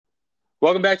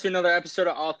Welcome back to another episode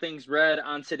of All Things Red.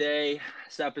 On today's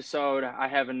episode, I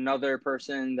have another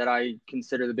person that I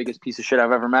consider the biggest piece of shit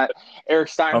I've ever met. Eric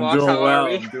I'm Steinwalks, doing how are well.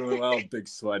 we? I'm doing well, Big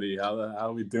Sweaty.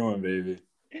 How we doing, baby?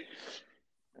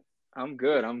 I'm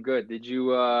good. Did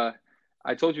you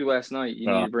I told you last night you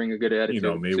need Uh, to bring a good you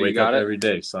know attitude. me. So you Wake up got it? every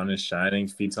day. Sun is shining.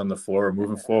 Feet's on the floor. We're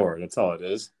moving forward. That's all it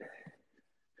is.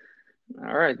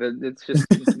 All right,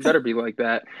 it's better be like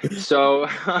that. So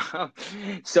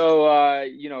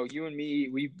you and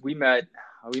me we met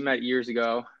years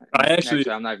ago. I actually,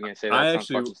 Actually, I'm not even gonna say that. I It sounds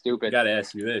actually fucking stupid. got to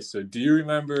ask you this. So, do you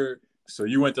remember? So,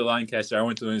 you went to Lancaster. I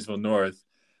went to Lanesville North.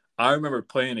 I remember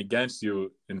playing against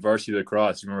you in varsity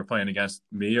lacrosse. You remember playing against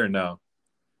me or no?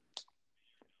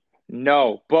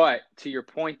 No, but to your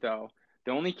point though,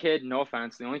 the only kid, no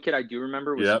offense, the only kid I do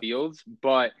remember was Yep. Fields,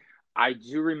 but I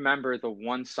do remember the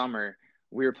one summer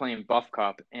we were playing Buff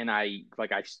Cup and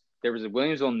there was a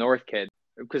Williamsville North kid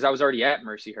because I was already at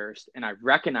Mercyhurst and I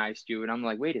recognized you and I'm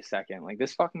like, wait a second, like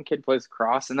this fucking kid plays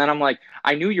cross. And then I'm like,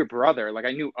 I knew your brother, like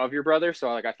I knew of your brother,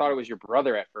 so I thought it was your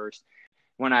brother at first.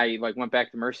 When I went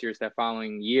back to Mercyhurst that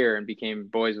following year and became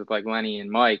boys with like Lenny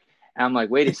and Mike. And I'm like,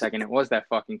 wait a second, it was that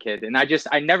fucking kid. And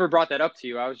I never brought that up to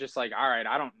you. I was just like, all right,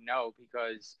 I don't know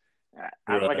because, like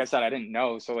I Right. said, I didn't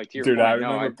know. So like to your Dude, I point, no,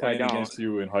 remember I playing don't. against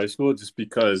you in high school just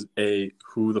because A,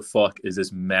 who the fuck is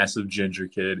this massive ginger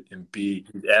kid? And B,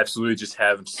 he's absolutely just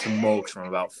having smokes from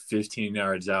about 15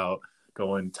 yards out,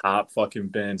 going top fucking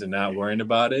bins and not worrying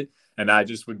about it. And I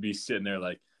just would be sitting there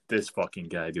like, this fucking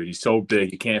guy, dude, he's so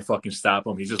big, you can't fucking stop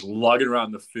him. He's just lugging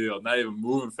around the field, not even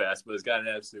moving fast, but he's got an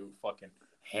absolute fucking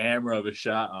hammer of a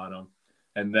shot on him.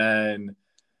 And then,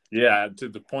 yeah, to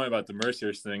the point about the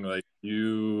Mercyhurst thing, like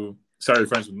you started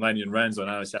friends with Lenny and Renzo, and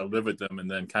I always had to live with them,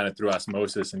 and then kind of through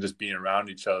osmosis and just being around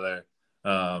each other.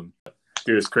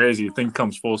 Dude, it's crazy. Thing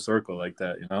comes full circle like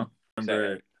that, you know?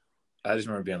 I just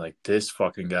remember being like, this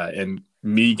fucking guy. And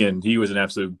Megan, he was an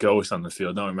absolute ghost on the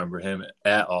field. Don't remember him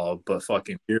at all, but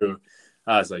fucking you.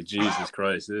 I was like, Jesus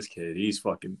Christ, this kid, he's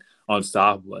fucking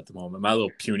unstoppable at the moment. My little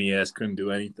puny ass couldn't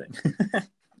do anything.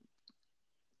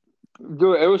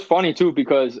 Dude, it was funny too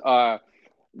because JD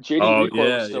Oh, Record was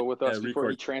yeah, still with us before he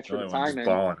Record. transferred to Another one just Timon.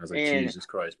 balling. I was like, And Jesus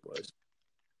Christ, boys.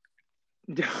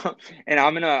 and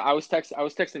I was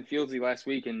texting Fieldsy last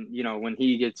week, and when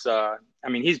he gets I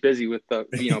mean he's busy with the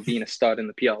being a stud in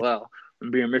the PLL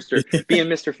and being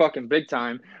Mr. fucking big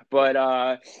time, but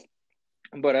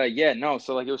yeah, no.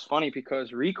 So like it was funny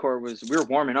because Record we were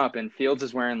warming up and Fields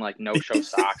is wearing like no show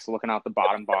socks, looking out the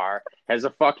bottom bar, has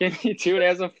a fucking dude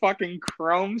has a fucking a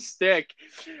chrome stick,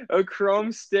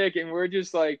 and we're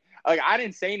just like I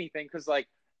didn't say anything because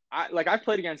I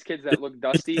played against kids that look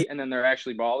dusty and then they're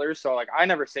actually ballers. So like I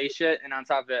never say shit, and on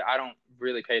top of it, I don't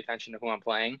really pay attention to who I'm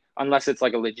playing unless it's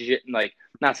like a legit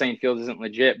not saying Fields isn't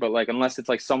legit, but like unless it's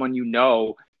like someone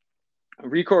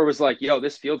Record was like, yo,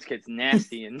 this Fields kid's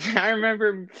nasty. And I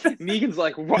remember Megan's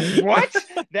like, what?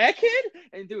 That kid?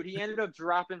 And dude, he ended up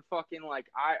dropping fucking I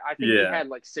think he Yeah. had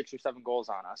like 6 or 7 goals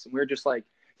on us. And we were just like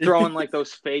throwing like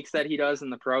those fakes that he does in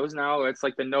the pros now. It's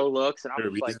like the no looks. And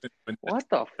I'm just like, what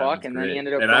the fuck? And then he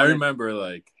ended up and I remember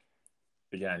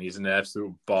again, he's an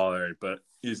absolute baller, but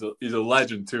he's a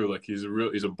legend too. Like he's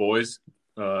a boys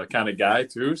kind of guy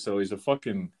too. So he's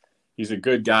a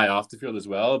good guy off the field as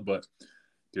well. But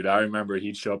dude, I remember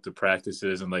he'd show up to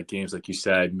practices and like games, like you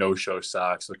said, no show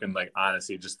socks, looking like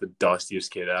honestly just the dustiest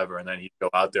kid ever. And then he'd go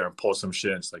out there and pull some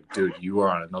shit. And it's like, dude, you are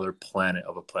on another planet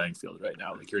of a playing field right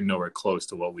now. Like you're nowhere close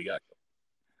to what we got.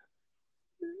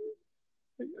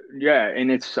 Yeah, and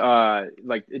it's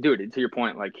like dude, to your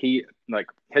point,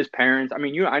 his parents, I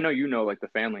mean I know like the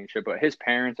family and shit, but his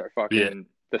parents are Yeah. fucking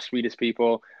the sweetest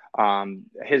people.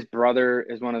 His brother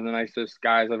is one of the nicest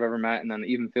guys I've ever met, and then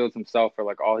even Fields himself for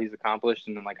like all he's accomplished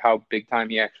and then like how big time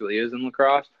he actually is in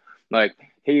lacrosse. Like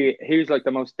he's like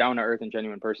the most down to earth and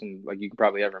genuine person like you could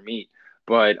probably ever meet.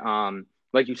 But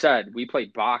like you said, we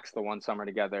played box the one summer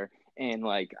together. And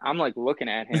like I'm like looking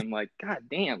at him like, God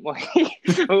damn, like,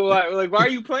 why are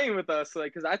you playing with us?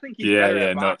 Like, because I think he's better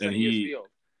at box than he is field.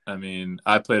 I mean,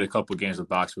 I played a couple games of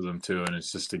box with him too, and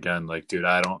it's just again like, dude,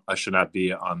 I should not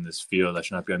be on this field. I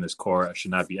should not be on this court. I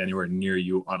should not be anywhere near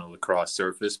you on a lacrosse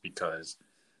surface because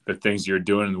the things you're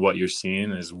doing and what you're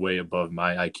seeing is way above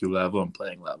my IQ level and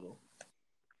playing level.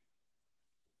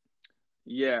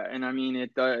 Yeah, and I mean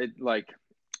it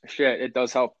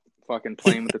does help fucking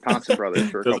playing with the Thompson brothers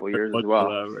for a couple of years as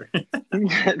well.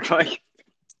 Like,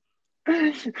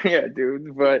 yeah,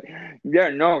 dude. But yeah,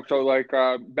 no. So like,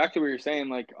 back to what you're saying,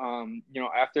 like,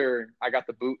 after I got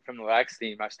the boot from the Lax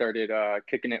team, I started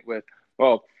kicking it with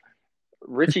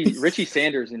Richie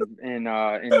Sanders in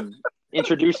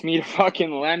introduced me to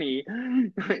fucking Lenny,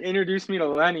 introduced me to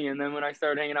Lenny, and then when I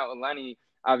started hanging out with Lenny,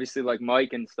 obviously like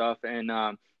Mike and stuff, and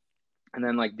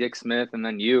then like Dick Smith, and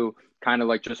then you, kind of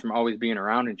like just from always being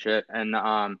around and shit,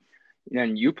 and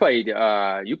you played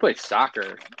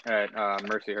soccer at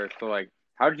Mercyhurst. So like,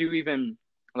 how did you even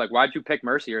like? Why did you pick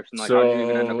Mercyhurst, and like, how did you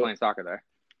even end up So playing soccer there?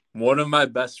 one of my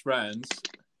best friends,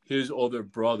 his older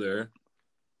brother,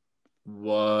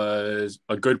 was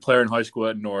a good player in high school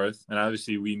at North, and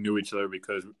obviously we knew each other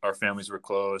because our families were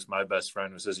close. My best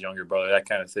friend was his younger brother, that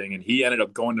kind of thing, and he ended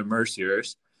up going to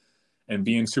Mercyhurst and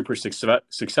being super successful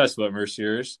at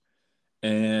Mercyhurst.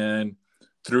 And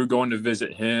through going to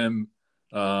visit him,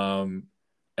 and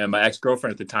my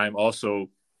ex-girlfriend at the time also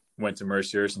went to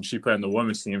Mercyhurst, and she played on the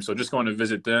women's team. So just going to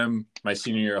visit them my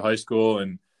senior year of high school,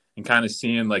 and kind of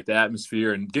seeing like the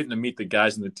atmosphere and getting to meet the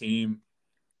guys in the team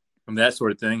and that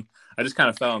sort of thing, I just kind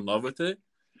of fell in love with it.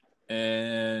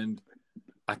 And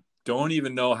I don't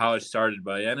even know how it started,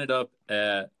 but I ended up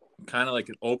at kind of like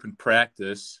an open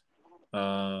practice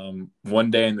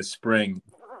one day in the spring.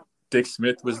 Dick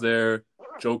Smith was there,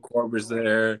 Joe Corb was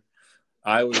there,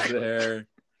 I was there.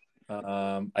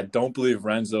 I don't believe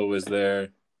Renzo was there,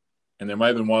 and there might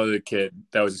have been one other kid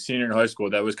that was a senior in high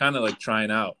school that was kind of like trying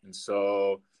out. And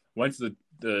so went to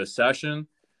the session.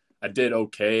 I did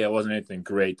okay. I wasn't anything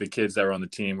great. The kids that were on the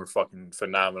team were fucking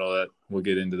phenomenal. We'll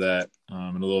get into that in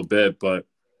a little bit. But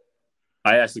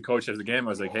I asked the coach after the game, I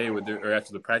was like, hey, or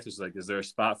after the practice, like, is there a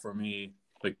spot for me?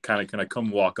 Like, kind of, can I come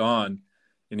walk on?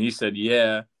 And he said,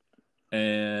 yeah.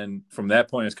 And from that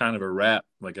point, it's kind of a wrap.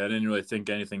 Like, I didn't really think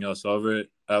anything else of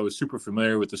it. I was super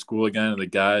familiar with the school again and the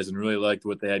guys, and really liked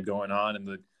what they had going on.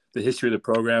 And the history of the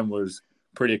program was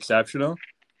pretty exceptional.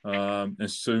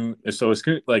 As soon as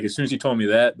he told me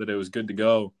that it was good to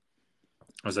go,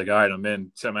 I was like, all right, I'm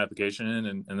in. Set my application in,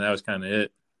 and that was kind of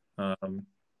it.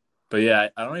 But yeah,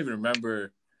 I don't even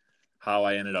remember how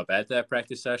I ended up at that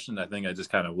practice session. I think I just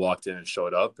kind of walked in and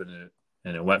showed up, and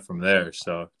it went from there.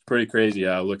 So it's pretty crazy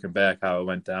looking back how it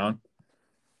went down.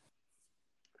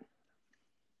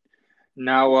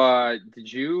 Now,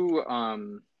 did you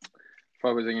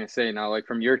what was I gonna say? Now, like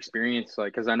from your experience,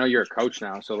 like because I know you're a coach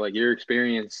now, so like your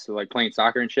experience, like playing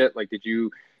soccer and shit, like did you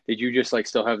just like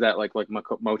still have that like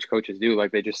most coaches do,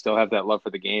 like they just still have that love for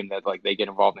the game that like they get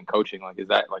involved in coaching? Like is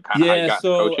that like kind of how you Yeah, got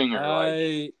into coaching, or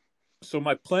like? so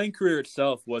my playing career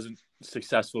itself wasn't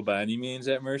successful by any means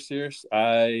at Mercyhurst.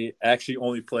 I actually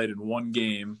only played in one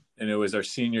game, and it was our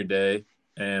senior day,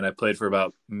 and I played for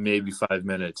about maybe 5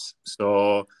 minutes.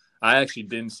 So I actually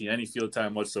didn't see any field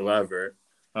time whatsoever,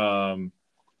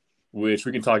 which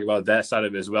we can talk about that side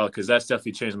of it as well, because that's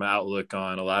definitely changed my outlook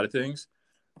on a lot of things.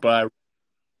 But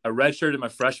I redshirted my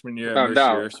freshman year at Found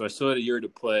out. Mercyhurst, so I still had a year to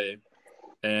play.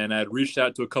 And I'd reached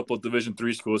out to a couple of Division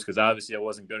III schools because obviously I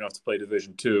wasn't good enough to play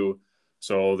Division II.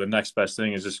 So the next best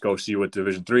thing is just go see what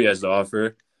Division III has to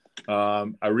offer.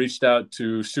 I reached out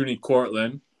to SUNY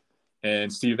Cortland,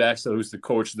 and Steve Axel, who's the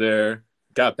coach there,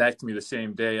 got back to me the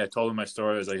same day. I told him my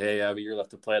story. I was like, hey, I have a year left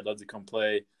to play. I'd love to come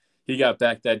play. He got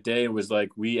back that day and was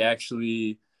like,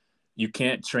 you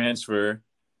can't transfer.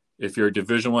 If you're a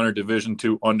Division I or Division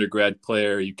II undergrad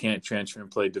player, you can't transfer and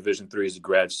play Division III as a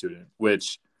grad student,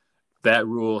 which that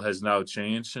rule has now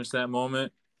changed since that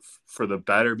moment for the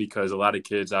better, because a lot of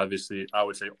kids, obviously, I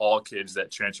would say all kids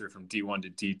that transfer from D1 to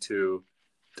D2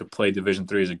 to play Division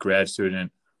III as a grad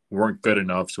student weren't good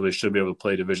enough, so they should be able to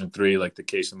play Division III, like the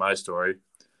case in my story.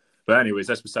 But anyways,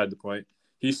 that's beside the point.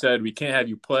 He said, we can't have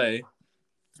you play,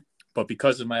 but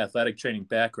because of my athletic training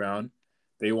background,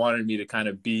 they wanted me to kind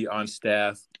of be on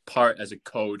staff, part as a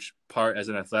coach, part as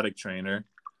an athletic trainer.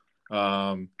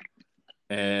 And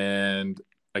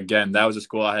again, that was a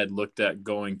school I had looked at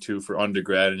going to for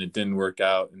undergrad, and it didn't work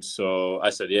out. And so I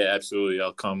said, yeah, absolutely.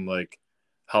 I'll come like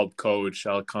help coach.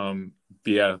 I'll come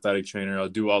be an athletic trainer. I'll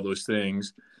do all those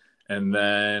things. And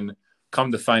then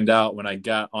come to find out, when I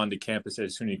got onto campus at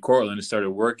SUNY Cortland and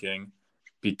started working,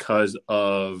 because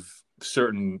of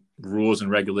certain rules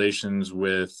and regulations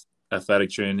with athletic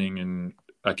training, and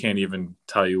I can't even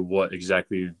tell you what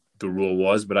exactly the rule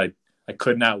was, but I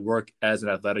could not work as an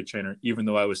athletic trainer, even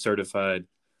though I was certified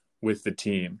with the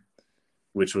team,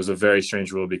 which was a very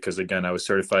strange rule because, again, I was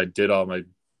certified, did all my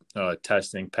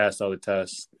testing, passed all the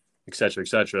tests, et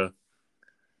cetera,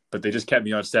 but they just kept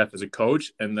me on staff as a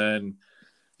coach. And then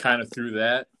kind of through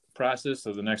that process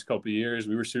of the next couple of years,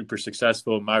 we were super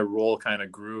successful. My role kind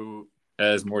of grew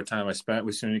as more time I spent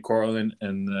with SUNY Cortland.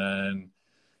 And then,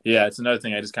 yeah, it's another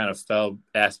thing I just kind of fell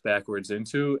ass backwards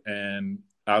into. And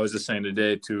I was just saying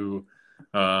today to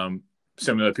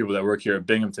some of the people that work here at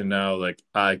Binghamton now, like,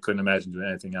 I couldn't imagine doing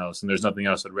anything else, and there's nothing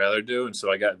else I'd rather do. And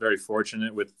so I got very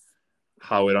fortunate with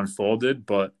how it unfolded,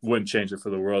 but wouldn't change it for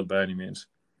the world by any means.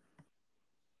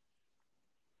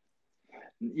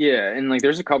 Yeah, and like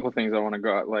there's a couple things I want to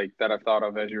go like that I've thought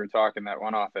of as you were talking that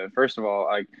went off it. First of all,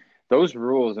 like those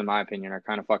rules in my opinion are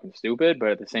kind of fucking stupid, but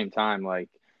at the same time, like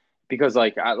because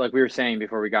like we were saying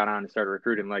before we got on and started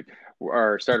recruiting, like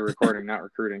or started recording, not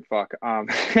recruiting, fuck.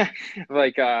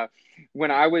 Like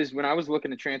when I was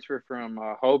looking to transfer from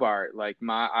Hobart, like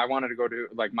my I wanted to go to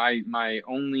like my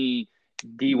only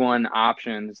D1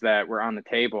 options that were on the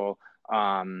table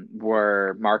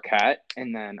were Marquette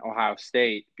and then Ohio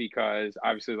State because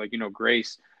obviously like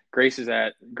Grace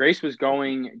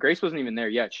wasn't even there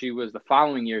yet. She was the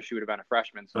following year she would have been a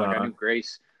freshman. So like I Uh, knew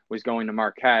Grace was going to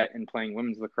Marquette and playing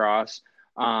women's lacrosse.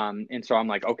 And so I'm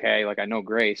like, okay, like I know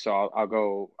Grace, so I'll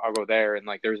go there. And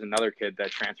like there's another kid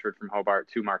that transferred from Hobart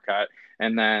to Marquette.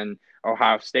 And then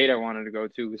Ohio State I wanted to go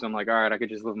to because I'm like, all right, I could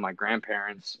just live with my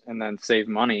grandparents and then save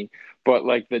money. But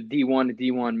like the D1 to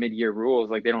D1 mid-year rules,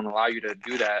 like they don't allow you to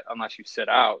do that unless you sit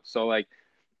out. So like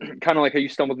kind of like how you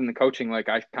stumbled into coaching, like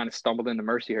I kind of stumbled into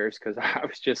Mercyhurst because I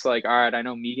was just like, all right, I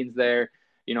know Megan's there.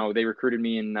 They recruited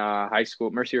me in high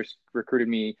school. Mercyhurst recruited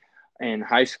me in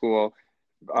high school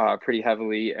pretty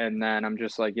heavily, and then I'm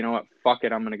just like, you know what, fuck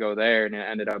it, I'm gonna go there, and it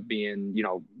ended up being,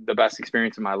 the best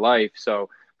experience of my life. So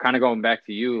kind of going back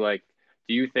to you, like,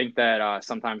 do you think that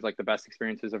sometimes like the best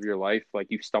experiences of your life, like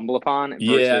you stumble upon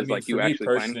yeah, I versus mean, like for you me actually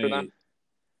planning for them?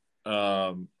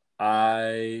 personally,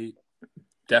 I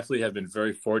definitely have been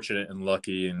very fortunate and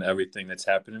lucky in everything that's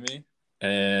happened to me.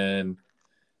 And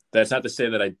that's not to say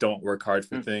that I don't work hard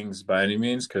for Hmm. things by any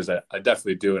means, because I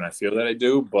definitely do, and I feel that I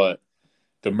do. But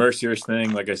the Mercier's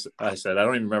thing, like I said, I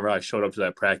don't even remember how I showed up to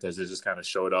that practice. It just kind of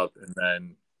showed up, and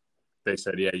then they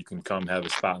said, yeah, you can come have a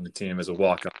spot on the team as a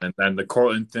walk-on. And then the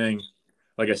Cortland thing,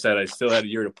 like I said, I still had a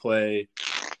year to play,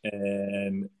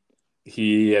 and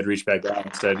he had reached back out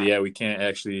and said, yeah, we can't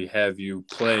actually have you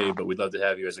play, but we'd love to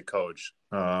have you as a coach.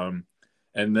 And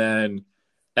then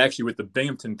actually with the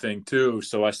Binghamton thing too.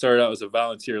 So I started out as a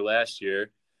volunteer last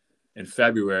year in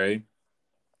February,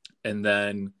 and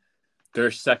then their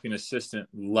second assistant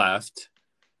left,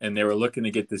 and they were looking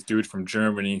to get this dude from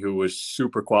Germany who was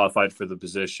super qualified for the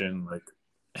position, like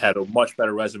had a much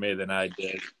better resume than I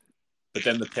did. But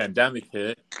then the pandemic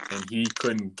hit, and he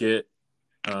couldn't get,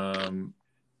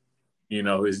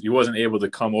 he wasn't able to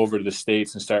come over to the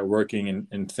States and start working,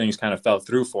 and things kind of fell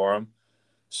through for him.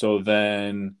 So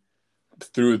then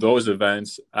through those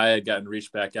events, I had gotten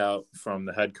reached back out from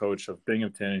the head coach of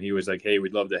Binghamton, and he was like, hey,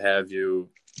 we'd love to have you,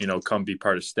 come be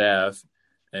part of staff.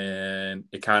 And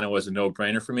it kind of was a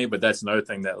no-brainer for me. But that's another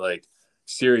thing that, like,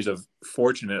 series of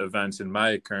fortunate events in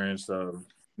my occurrence of,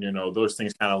 those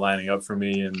things kind of lining up for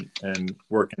me and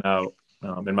working out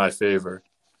in my favor.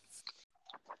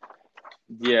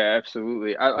 Yeah,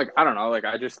 absolutely. I don't know, like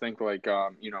I just think like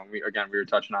we were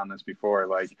touching on this before,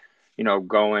 like,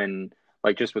 going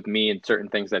like just with me and certain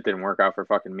things that didn't work out for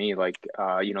fucking me, like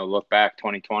look back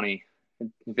 2020,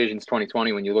 visions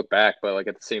 2020 when you look back, but like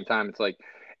at the same time it's like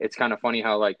it's kind of funny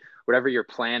how like whatever your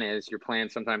plan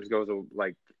sometimes goes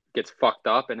like gets fucked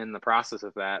up, and in the process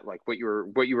of that, like what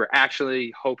you were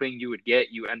actually hoping you would get,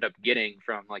 you end up getting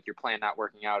from like your plan not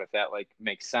working out, if that like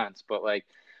makes sense. But like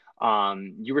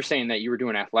you were saying that you were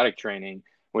doing athletic training,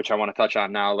 which I want to touch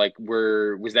on now. Like,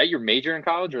 was that your major in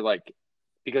college, or like,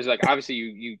 because like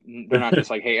obviously they're not just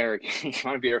like, hey Eric, you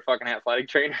want to be our fucking athletic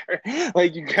trainer?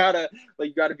 like you gotta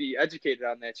be educated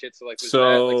on that shit. So like, was that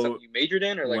like So something you majored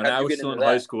in, or like when how did I you was get still into in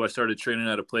high that? school, I started training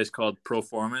at a place called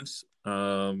Proformance,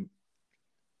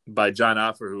 by John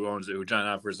Offer, who owns it. John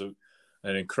Offer is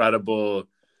an incredible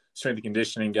strength and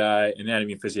conditioning guy,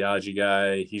 anatomy and physiology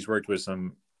guy. He's worked with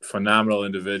some phenomenal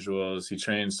individuals. He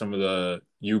trains some of the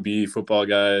UB football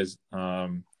guys.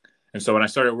 And so when I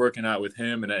started working out with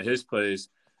him and at his place,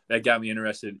 that got me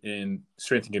interested in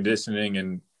strength and conditioning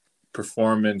and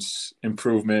performance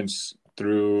improvements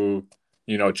through,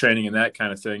 training and that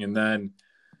kind of thing. And then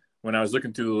when I was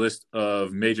looking through the list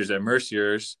of majors at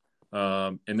Mercier's,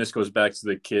 and this goes back to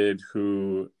the kid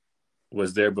who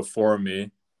was there before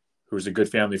me, who was a good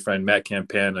family friend, Matt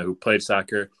Campana, who played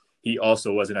soccer. He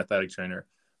also was an athletic trainer.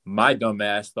 My dumb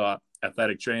ass thought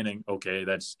athletic training, okay,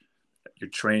 that's you're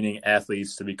training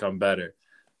athletes to become better.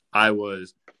 I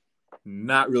was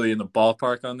not really in the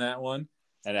ballpark on that one.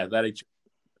 And athletic,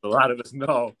 a lot of us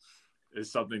know,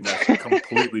 is something that's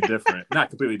completely different. Not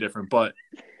completely different, but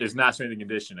is not strength and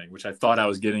conditioning, which I thought I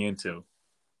was getting into.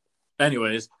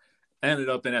 Anyways, ended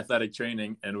up in athletic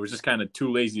training and was just kind of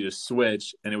too lazy to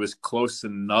switch, and it was close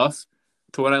enough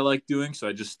to what I like doing, so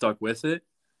I just stuck with it.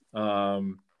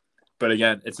 But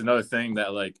again, it's another thing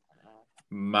that, like,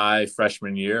 my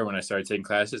freshman year when I started taking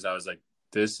classes, I was like,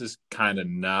 this is kind of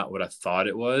not what I thought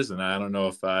it was. And I don't know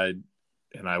if I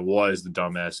was the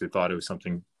dumbass who thought it was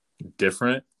something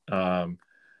different. But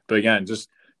again, just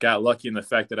got lucky in the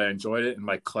fact that I enjoyed it. In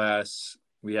my class,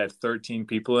 we had 13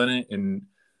 people in it, and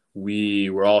we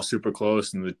were all super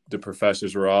close, and the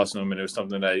professors were awesome. And it was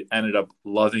something that I ended up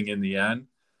loving in the end,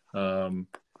 and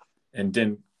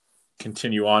didn't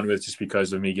continue on with just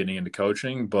because of me getting into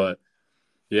coaching. But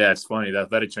yeah, it's funny, the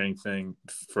athletic training thing,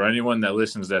 for anyone that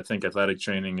listens that think athletic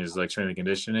training is like strength and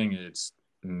conditioning, it's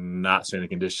not strength and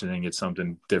conditioning. It's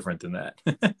something different than that.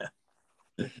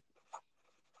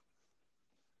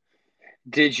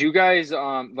 Did you guys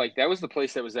like that was the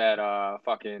place that was at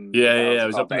fucking Yeah. what's It it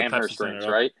was called? up in The the Pepsi Amherst Center, Rings,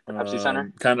 right? The Pepsi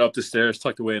Center? kind of up the stairs,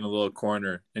 tucked away in a little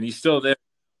corner. And he's still there.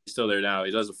 He's still there now.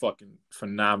 He does a fucking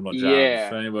phenomenal job.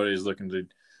 If Yeah. anybody's looking to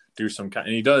do some kind,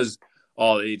 and he does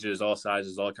all ages, all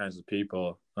sizes, all kinds of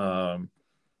people.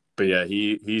 But yeah,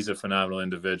 he's a phenomenal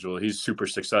individual. He's super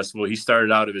successful. He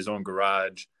started out of his own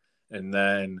garage, and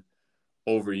then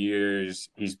over years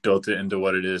he's built it into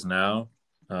what it is now.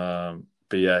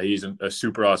 But yeah, he's a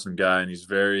super awesome guy, and he's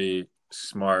very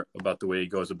smart about the way he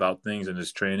goes about things and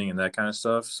his training and that kind of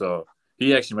stuff. So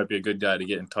he actually might be a good guy to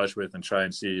get in touch with and try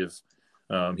and see if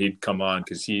he'd come on,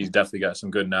 because he's definitely got some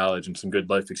good knowledge and some good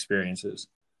life experiences.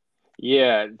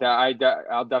 Yeah,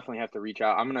 I'll definitely have to reach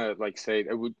out. I'm gonna like say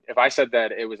if I said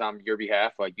that it was on your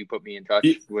behalf, like you put me in touch,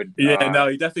 Yeah, no,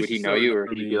 he definitely would he should know still you, or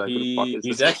remember he'd be me. like, "Who the fuck is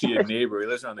He's this actually a guy?" neighbor. He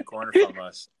lives around the corner from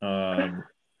us.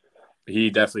 He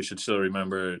definitely should still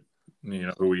remember,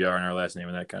 who we are and our last name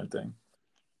and that kind of thing.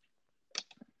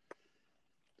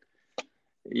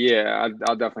 Yeah,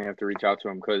 I'll definitely have to reach out to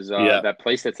him because Yeah. that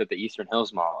place that's at the Eastern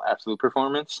Hills Mall, Absolute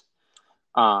Performance.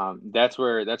 That's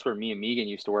where me and Megan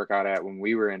used to work out at when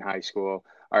we were in high school,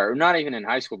 or not even in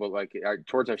high school, but like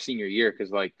towards our senior year.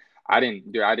 Because like I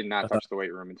did not touch the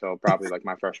weight room until probably like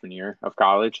my freshman year of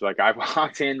college. Like I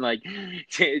walked in like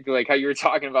like how you were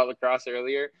talking about lacrosse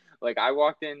earlier. Like I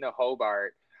walked into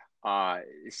Hobart,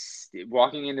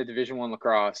 walking into Division I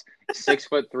lacrosse,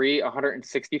 6'3",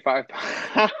 165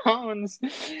 pounds,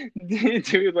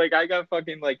 dude. Like I got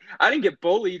fucking like I didn't get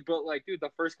bullied, but like, dude, the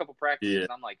first couple practices,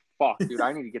 Yeah. I'm like, fuck, dude,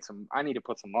 I need to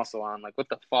put some muscle on. Like, what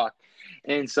the fuck?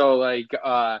 And so like,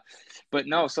 but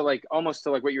no, so like almost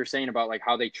to like what you were saying about like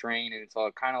how they train, and it's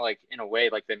all kind of like in a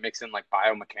way like they mix in like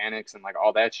biomechanics and like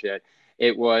all that shit.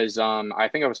 It was I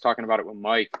think I was talking about it with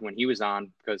Mike when he was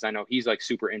on, because I know he's like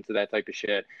super into that type of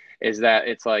shit. Is that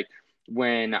it's like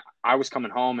when I was coming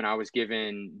home and I was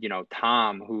giving,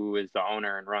 Tom, who is the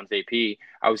owner and runs AP,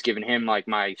 I was giving him like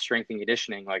my strength and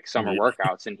conditioning, like summer Yeah.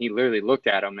 workouts. And he literally looked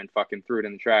at them and fucking threw it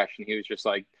in the trash. And he was just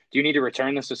like, "Do you need to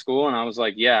return this to school?" And I was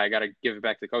like, "Yeah, I got to give it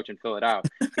back to the coach and fill it out."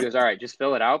 He goes, "All right, just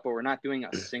fill it out, but we're not doing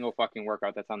a single fucking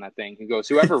workout that's on that thing." He goes,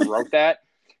 whoever wrote that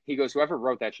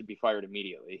should be fired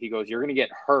immediately. He goes, "You're going to get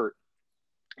hurt."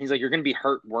 He's like, "You're going to be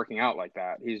hurt working out like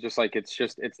that." He's just like, it's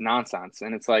nonsense.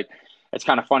 And it's like, it's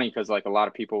kind of funny because like a lot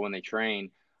of people when they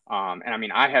train, and I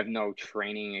mean, I have no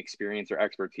training experience or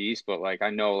expertise, but like, I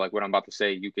know like what I'm about to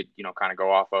say, you could, kind of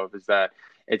go off of, is that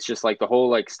it's just like the whole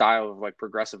like style of like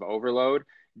progressive overload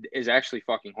is actually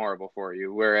fucking horrible for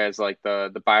you. Whereas like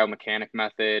the biomechanic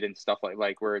method and stuff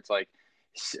like where it's like,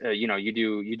 you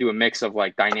do a mix of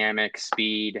like dynamic,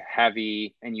 speed,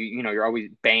 heavy, and you're always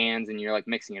bands and you're like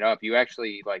mixing it up. You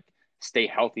actually like stay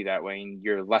healthy that way, and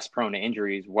you're less prone to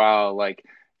injuries while like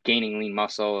gaining lean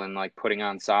muscle and like putting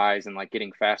on size and like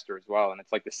getting faster as well. And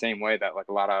it's like the same way that like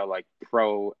a lot of like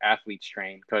pro athletes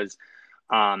train, because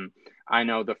I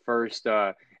know the first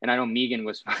and I know Megan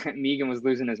was Megan was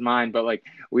losing his mind, but like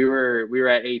we were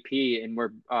at AP and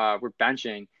we're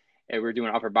benching and we're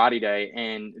doing upper body day,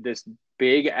 and this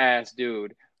big ass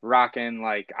dude rocking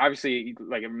like obviously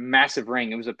like a massive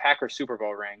ring. It was a Packer Super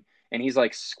Bowl ring, and he's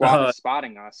like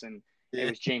spotting us, and it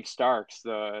was James Starks,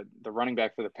 the running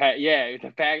back for the Pack. Yeah,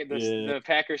 the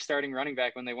Packers starting running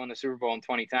back when they won the Super Bowl in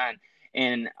 2010,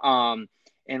 and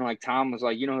like Tom was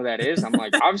like, "You know who that is?" I'm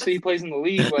like, "Obviously he plays in the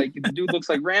league. Like the dude looks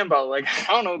like Rambo. Like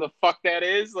I don't know who the fuck that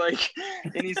is." Like,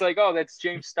 and he's like, "Oh, that's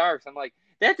James Starks." I'm like,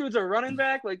 "That dude's a running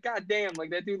back? Like goddamn!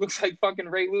 Like that dude looks like fucking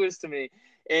Ray Lewis to me."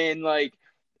 And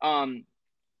and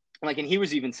he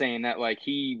was even saying that like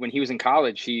when he was in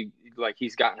college,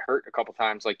 he's gotten hurt a couple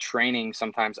times, like training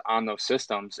sometimes on those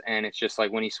systems. And it's just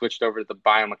like when he switched over to the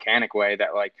biomechanic way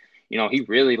that like, he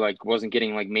really like wasn't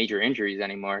getting like major injuries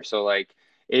anymore. So like,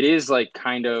 it is like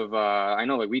kind of, I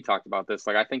know like we talked about this,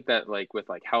 like, I think that like with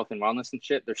like health and wellness and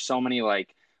shit, there's so many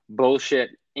like bullshit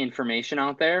information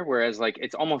out there. Whereas like,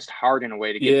 it's almost hard in a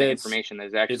way to get the information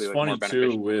that's actually It's like more funny too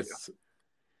beneficial with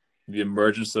the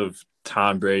emergence of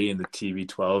Tom Brady and the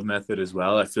TB12 method as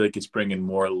well. I feel like it's bringing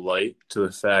more light to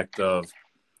the fact of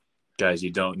guys,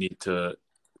 you don't need to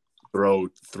throw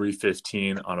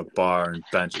 315 on a bar and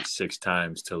bench it 6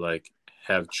 times to like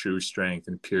have true strength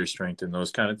and pure strength and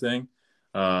those kind of thing.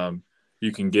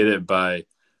 You can get it by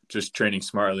just training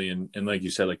smartly and like you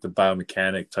said, like the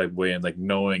biomechanic type way, and like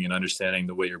knowing and understanding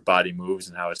the way your body moves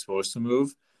and how it's supposed to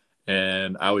move.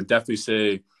 And I would definitely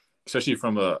say, especially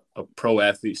from a pro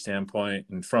athlete standpoint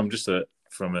and from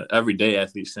an everyday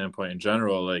athlete standpoint in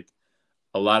general, like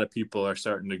a lot of people are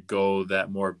starting to go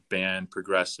that more band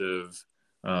progressive,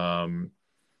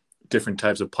 different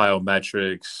types of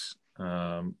plyometrics,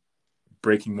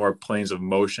 breaking more planes of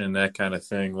motion, that kind of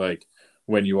thing, like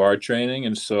when you are training.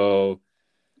 And so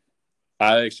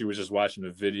I actually was just watching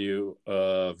a video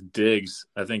of Diggs,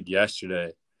 I think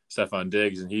yesterday, Stefon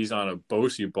Diggs, and he's on a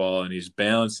Bosey ball and he's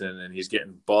balancing and he's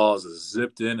getting balls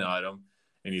zipped in at him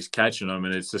and he's catching them.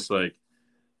 And it's just like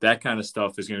that kind of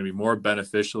stuff is going to be more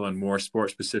beneficial and more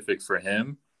sport specific for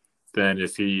him than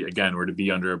if he, again, were to be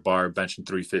under a bar benching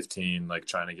 315, like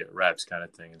trying to get reps kind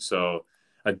of thing. And so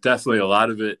definitely a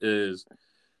lot of it is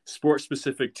sport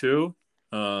specific too.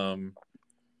 And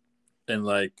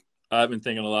like, I've been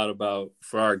thinking a lot about,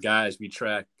 for our guys, we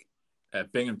track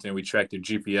at Binghamton, we track their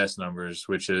GPS numbers,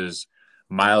 which is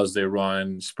miles they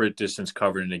run, sprint distance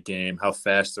covered in a game, how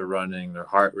fast they're running, their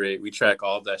heart rate. We track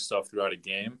all of that stuff throughout a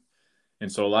game. And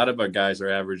so a lot of our guys are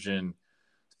averaging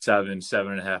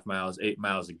 7.5 miles, 8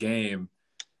 miles a game.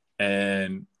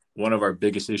 And one of our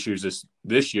biggest issues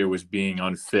this year was being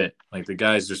unfit. Like the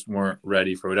guys just weren't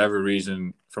ready for whatever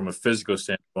reason from a physical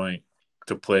standpoint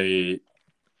to play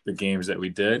the games that we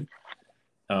did.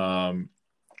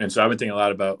 And so I've been thinking a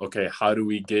lot about, okay, how do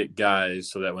we get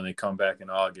guys so that when they come back in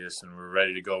August and we're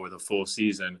ready to go with a full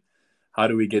season, how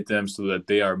do we get them so that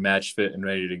they are match fit and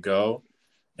ready to go?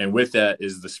 And with that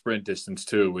is the sprint distance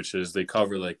too, which is they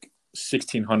cover like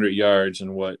 1,600 yards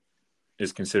in what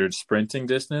is considered sprinting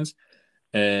distance.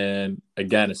 And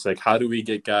again, it's like, how do we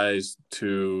get guys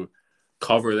to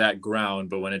cover that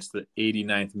ground, but when it's the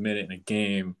 89th minute in a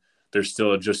game, they're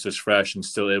still just as fresh and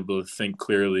still able to think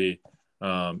clearly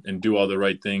and do all the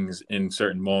right things in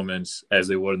certain moments as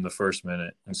they would in the first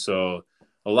minute. And so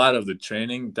a lot of the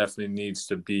training definitely needs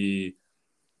to be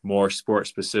more sport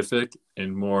specific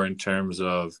and more in terms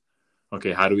of,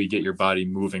 okay, how do we get your body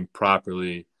moving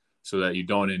properly so that you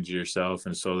don't injure yourself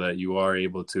and so that you are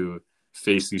able to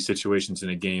face these situations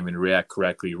in a game and react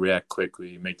correctly, react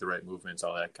quickly, make the right movements,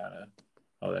 all that kind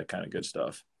of good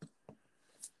stuff.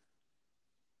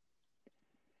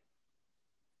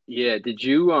 Yeah, did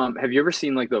you have you ever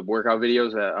seen like the workout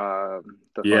videos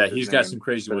that He's got some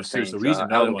crazy ones too. So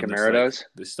Alvin Kamara does? Like,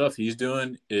 the stuff he's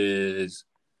doing is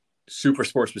super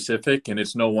sport specific, and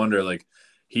it's no wonder like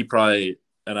he probably,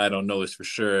 and I don't know this for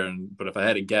sure, but if I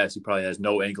had to guess, he probably has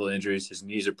no ankle injuries. His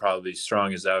knees are probably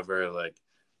strong as ever. Like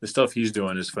the stuff he's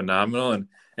doing is phenomenal, and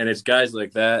it's guys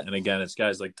like that, and again, it's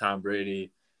guys like Tom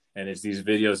Brady, and it's these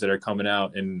videos that are coming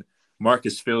out. And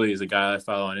Marcus Philly is a guy I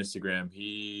follow on Instagram.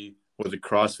 He was a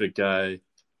CrossFit guy,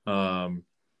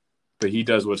 but he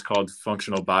does what's called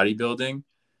functional bodybuilding,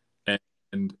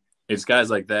 and it's guys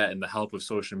like that and the help of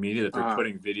social media that they're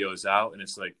putting videos out, and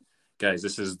it's like, guys,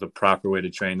 this is the proper way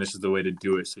to train. This is the way to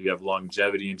do it, so you have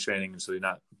longevity in training, and so you're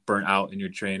not burnt out in your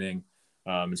training,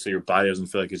 and so your body doesn't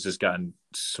feel like it's just gotten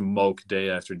smoked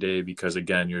day after day because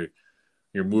again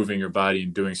you're moving your body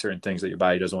and doing certain things that your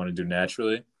body doesn't want to do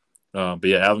naturally. But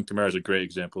yeah, Alvin Kamara is a great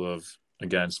example of,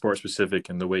 again, sport specific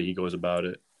and the way he goes about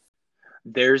it.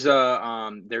 There's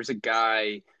a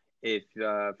guy, if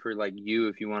for like you,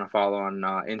 if you want to follow on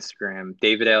Instagram,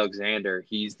 David Alexander.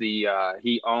 He's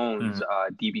he owns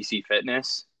DBC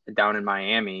Fitness down in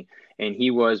Miami, and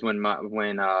he was when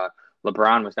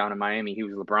LeBron was down in Miami, he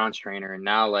was LeBron's trainer, and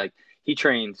now like he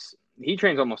trains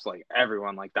almost like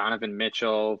everyone, like Donovan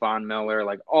Mitchell, Von Miller,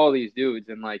 like all these dudes,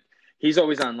 and like he's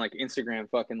always on like Instagram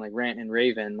fucking like ranting and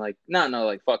raving, like not in a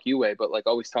like fuck you way, but like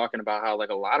always talking about how like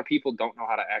a lot of people don't know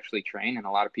how to actually train, and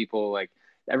a lot of people like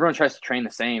everyone tries to train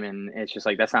the same, and it's just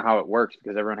like that's not how it works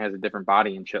because everyone has a different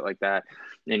body and shit like that.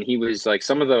 And he was like,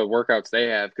 some of the workouts they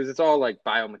have, because it's all like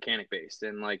biomechanic based,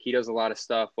 and like he does a lot of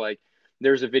stuff. Like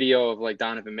there's a video of like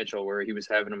Donovan Mitchell where he was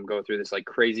having him go through this like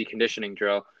crazy conditioning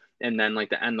drill, and then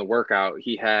like to end the workout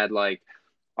he had like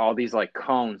all these like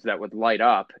cones that would light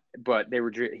up, but they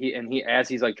were he as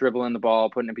he's like dribbling the ball,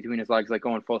 putting it between his legs, like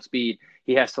going full speed,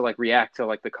 he has to like react to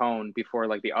like the cone before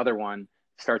like the other one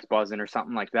starts buzzing or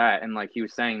something like that. And like he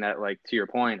was saying that, like to your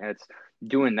point, it's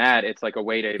doing that, it's like a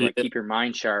way to like keep your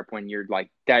mind sharp when you're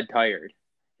like dead tired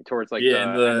towards like the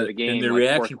end of the game, and the like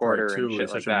reaction fourth quarter part too and shit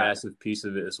is like such that. a massive piece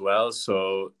of it as well.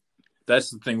 So that's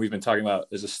the thing we've been talking about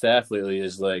as a staff lately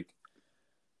is like,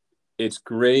 it's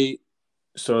great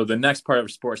So the next part of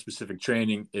sport specific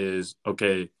training is,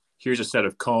 okay, here's a set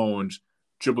of cones,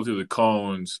 dribble through the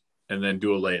cones and then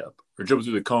do a layup, or dribble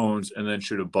through the cones and then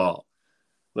shoot a ball.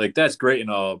 Like, that's great and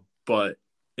all, but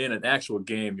in an actual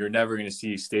game, you're never going to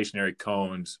see stationary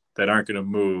cones that aren't going to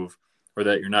move or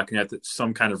that you're not going to have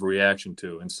some kind of reaction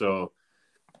to. And so,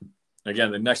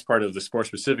 again, the next part of the sport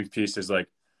specific piece is like,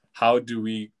 how do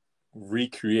we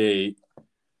recreate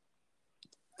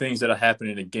things that happen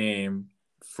in a game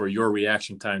for your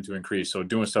reaction time to increase? So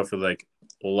doing stuff for like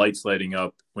lights lighting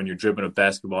up when you're dribbling a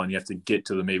basketball and you have to get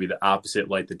to maybe the opposite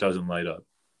light that doesn't light up,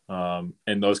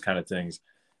 and those kind of things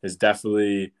is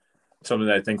definitely something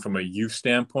that I think from a youth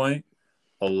standpoint,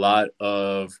 a lot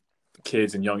of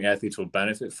kids and young athletes will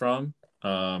benefit from.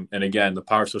 And again, the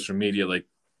power of social media, like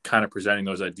kind of presenting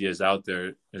those ideas out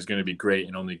there, is going to be great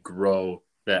and only grow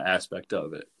that aspect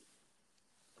of it.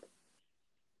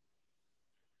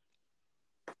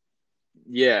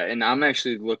 Yeah, and I'm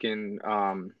actually looking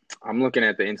I'm looking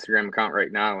at the Instagram account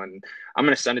right now, and I'm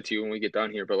gonna send it to you when we get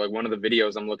done here. But like one of the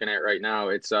videos I'm looking at right now,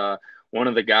 it's one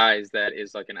of the guys that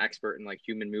is like an expert in like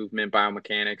human movement,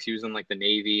 biomechanics, using like the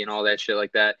Navy and all that shit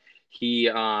like that. He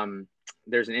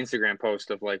there's an Instagram post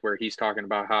of like where he's talking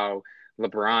about how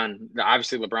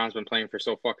obviously LeBron's been playing for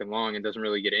so fucking long and doesn't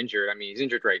really get injured. I mean, he's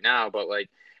injured right now, but like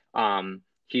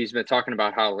he's been talking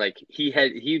about how like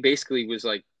he basically was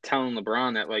like telling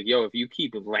LeBron that like, yo, if you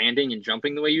keep landing and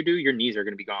jumping the way you do, your knees are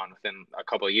going to be gone within a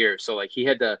couple of years. So like he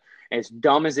had to, as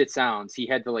dumb as it sounds, he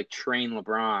had to like train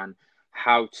LeBron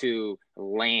how to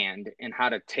land and how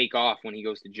to take off when he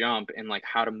goes to jump, and like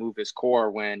how to move his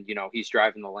core when, you know, he's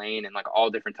driving the lane, and like all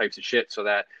different types of shit, so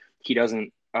that he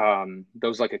doesn't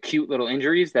those like acute little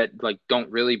injuries that like don't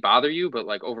really bother you, but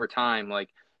like over time, like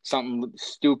something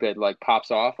stupid like pops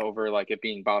off over like it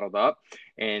being bottled up.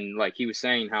 And like he was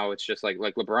saying how it's just like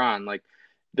LeBron, like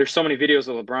there's so many videos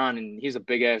of LeBron and he's a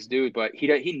big ass dude, but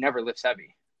he never lifts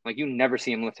heavy. Like you never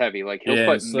see him lift heavy. Like he'll Yeah,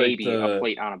 put it's like maybe a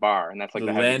plate on a bar, and that's like the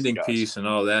the heaviest he landing does. piece and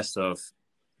all that stuff.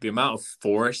 The amount of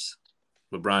force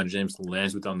LeBron James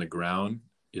lands with on the ground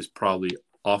is probably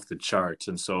off the charts.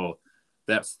 And so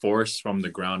that force from the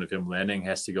ground of him landing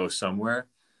has to go somewhere.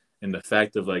 And the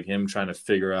fact of like him trying to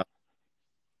figure out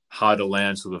how to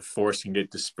land so the force can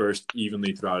get dispersed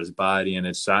evenly throughout his body, and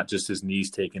it's not just his knees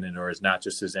taking it, or it's not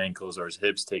just his ankles or his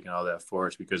hips taking all that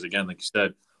force, because again, like you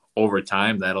said, over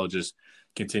time that'll just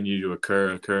continue to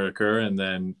occur, and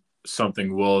then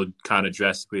something will kind of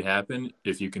drastically happen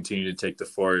if you continue to take the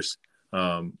force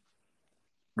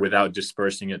without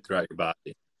dispersing it throughout your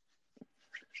body.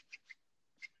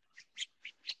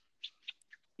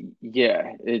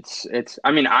 Yeah, it's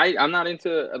I mean, I'm not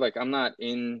into like I'm not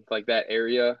in like that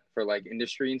area for like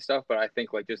industry and stuff, but I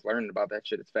think like just learning about that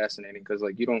shit, it's fascinating because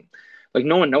like you don't like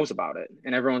no one knows about it,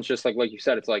 and everyone's just like you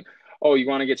said, it's like, oh, you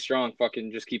want to get strong,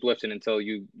 fucking just keep lifting until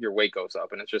your weight goes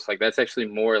up. And it's just like that's actually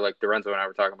more like Lorenzo and I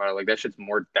were talking about it, like that shit's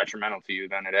more detrimental to you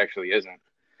than it actually isn't.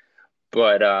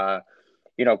 But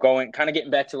you know, going kind of getting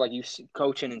back to like you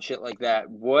coaching and shit like that,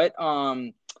 what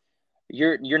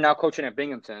you're now coaching at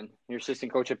Binghamton. You're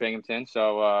assistant coach at Binghamton.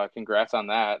 So congrats on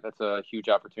that. That's a huge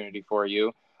opportunity for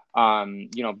you. You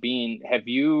know, have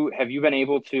you been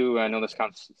able to, I know this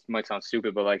might sound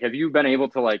stupid, but like have you been able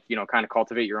to like, you know, kind of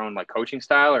cultivate your own like coaching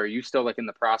style, or are you still like in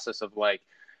the process of like,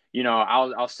 you know,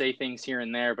 I'll say things here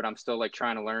and there, but I'm still like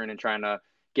trying to learn and trying to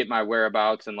get my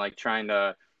whereabouts and like trying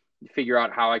to figure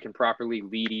out how I can properly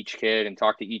lead each kid and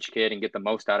talk to each kid and get the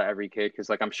most out of every kid. Cause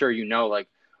like I'm sure you know, like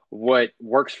what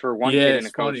works for one Yeah, kid in it's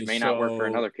a coach funny. may not work for So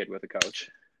another kid with a coach.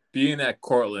 being at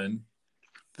Cortland,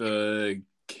 the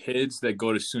kids that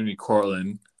go to SUNY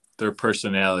Cortland, their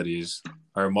personalities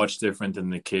are much different than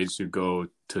the kids who go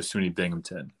to SUNY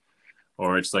Binghamton.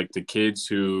 Or it's like the kids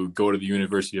who go to the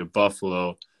University of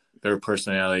Buffalo, their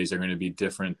personalities are going to be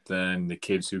different than the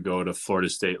kids who go to Florida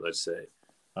State, let's say.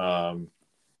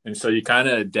 And so you kind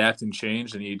of adapt and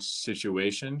change in each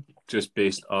situation just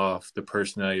based off the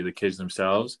personality of the kids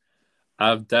themselves.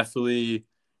 I've definitely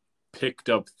picked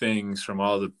up things from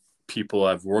all the people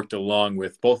I've worked along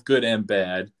with, both good and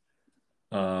bad.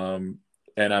 And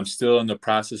I'm still in the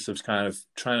process of kind of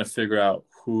trying to figure out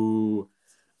who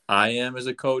I am as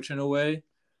a coach in a way.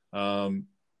 And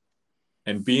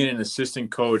being an assistant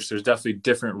coach, there's definitely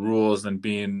different rules than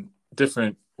being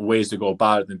different ways to go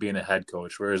about it than being a head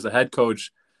coach. Whereas the head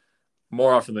coach,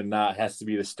 more often than not, has to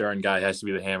be the stern guy, has to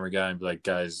be the hammer guy, and be like,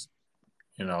 guys,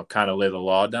 you know, kind of lay the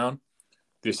law down.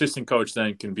 The assistant coach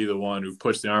then can be the one who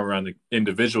puts the arm around the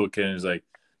individual kid and is like,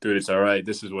 dude, it's all right.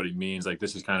 This is what he means. Like,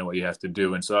 this is kind of what you have to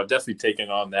do. And so I've definitely taken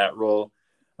on that role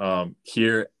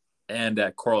here and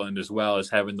at Cortland, as well as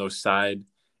having those side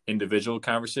individual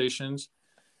conversations.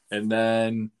 And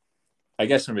then I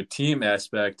guess from a team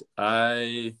aspect,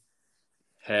 I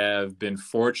have been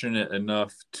fortunate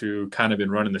enough to kind of been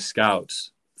running the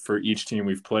scouts for each team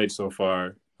we've played so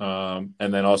far. And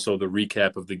then also the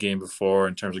recap of the game before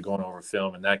in terms of going over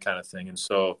film and that kind of thing. And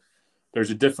so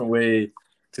there's a different way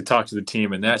to talk to the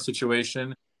team in that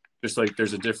situation. Just like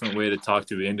there's a different way to talk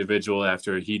to the individual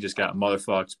after he just got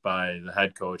motherfucked by the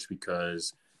head coach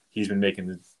because he's been making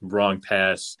the wrong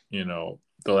pass, the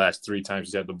last 3 times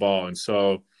he's had the ball. And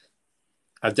so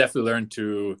I've definitely learned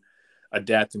to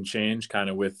adapt and change kind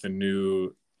of with the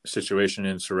new situation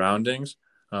and surroundings.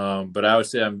 But I would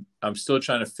say I'm still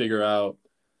trying to figure out,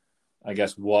 I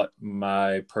guess, what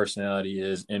my personality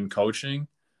is in coaching.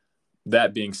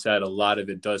 That being said, a lot of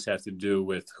it does have to do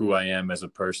with who I am as a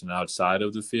person outside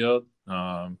of the field.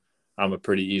 I'm a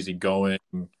pretty easygoing,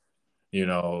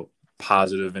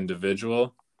 positive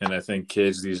individual. And I think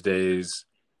kids these days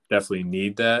definitely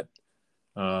need that.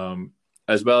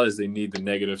 As well as they need the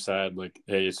negative side, like,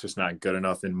 hey, it's just not good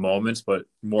enough in moments, but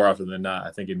more often than not,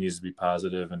 I think it needs to be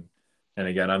positive. And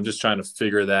again, I'm just trying to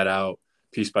figure that out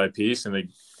piece by piece. And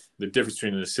the difference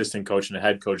between an assistant coach and a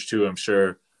head coach too, I'm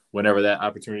sure whenever that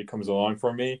opportunity comes along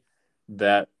for me,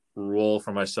 that role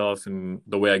for myself and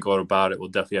the way I go about it will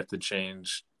definitely have to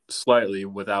change slightly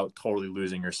without totally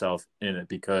losing yourself in it.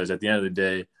 Because at the end of the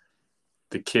day,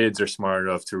 the kids are smart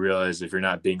enough to realize if you're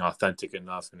not being authentic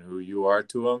enough in who you are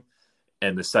to them.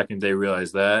 And the second they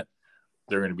realize that,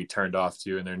 they're going to be turned off to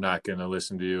you and they're not going to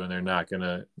listen to you and they're not going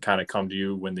to kind of come to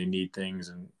you when they need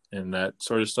things and that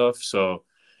sort of stuff. So,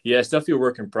 yeah, it's definitely a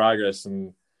work in progress.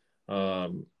 And,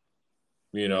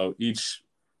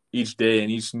 each day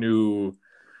and each new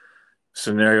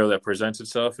scenario that presents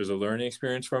itself is a learning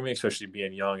experience for me, especially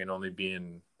being young and only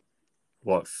being,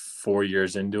 4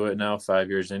 years into it now, 5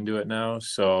 years into it now.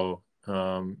 So,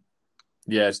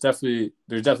 yeah, there's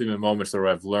definitely been moments where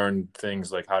I've learned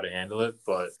things like how to handle it,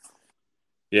 but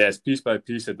yeah, it's piece by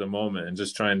piece at the moment and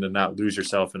just trying to not lose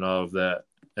yourself in all of that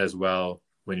as well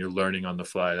when you're learning on the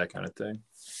fly, that kind of thing.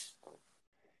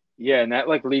 Yeah, and that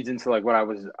like leads into like what I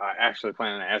was actually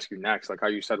planning to ask you next, like how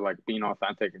you said like being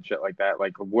authentic and shit like that.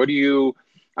 Like, what do you?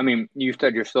 I mean, you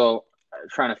said you're still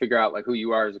trying to figure out like who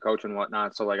you are as a coach and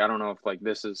whatnot. So like, I don't know if like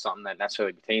this is something that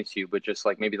necessarily pertains to you, but just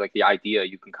like maybe like the idea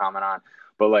you can comment on.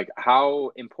 But like,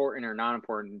 how important or not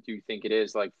important do you think it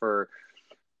is like for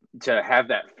to have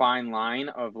that fine line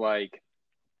of like,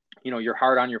 you're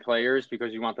hard on your players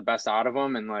because you want the best out of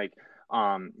them, and like,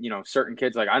 certain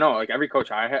kids, like I know, like every coach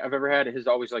I've ever had has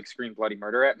always like screamed bloody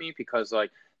murder at me because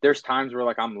like there's times where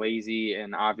like I'm lazy,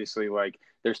 and obviously like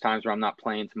there's times where I'm not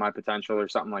playing to my potential or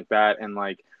something like that, and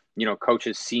like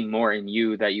coaches see more in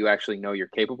you that you actually know you're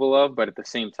capable of, but at the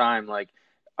same time, like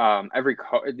I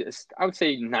would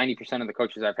say 90% of the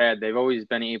coaches I've had, they've always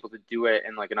been able to do it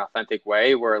in like an authentic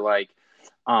way where like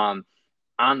um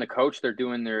on the coach they're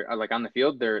doing their like on the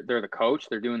field they're the coach,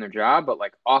 they're doing their job, but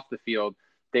like off the field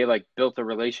they like built a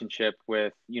relationship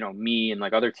with me and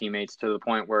like other teammates to the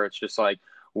point where it's just like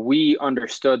we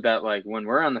understood that like when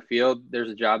we're on the field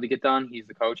there's a job to get done, he's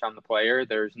the coach, I'm the player,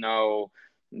 there's no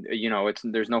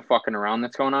there's no fucking around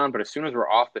that's going on. But as soon as we're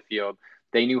off the field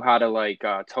they knew how to like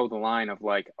toe the line of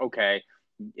like, okay,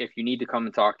 if you need to come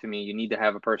and talk to me, you need to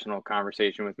have a personal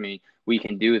conversation with me, we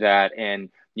can do that. And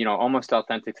almost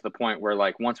authentic to the point where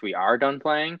like once we are done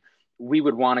playing, we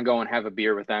would want to go and have a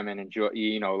beer with them and enjoy,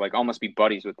 like almost be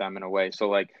buddies with them in a way. So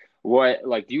like what,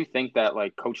 like, do you think that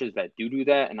like coaches that do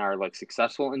that and are like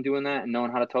successful in doing that and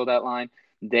knowing how to toe that line,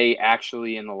 they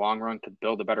actually in the long run could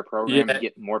build a better program and Yeah,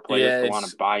 get more players yeah, to want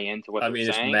to buy into what they're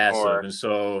it's saying? massive. And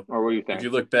so Or what do you if think? you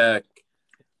look back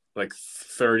like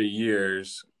 30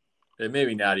 years, and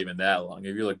maybe not even that long,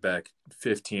 if you look back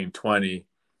 15, 20,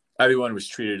 everyone was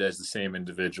treated as the same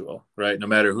individual, right? No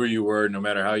matter who you were, no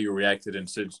matter how you reacted in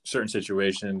certain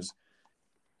situations,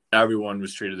 everyone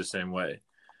was treated the same way.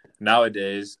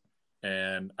 Nowadays,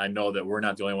 and I know that we're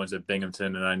not the only ones at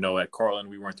Binghamton, and I know at Cortland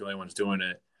we weren't the only ones doing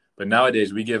it, but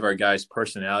nowadays we give our guys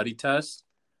personality tests.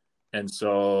 And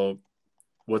so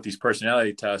what these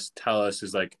personality tests tell us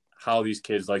is like how these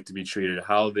kids like to be treated,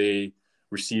 how they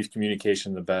receive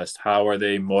communication the best, how are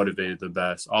they motivated the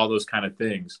best, all those kind of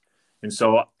things. And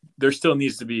so there still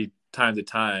needs to be time to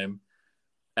time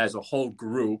as a whole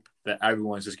group that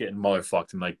everyone's just getting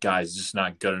motherfucked and like, guys, it's just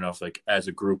not good enough. Like as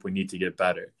a group, we need to get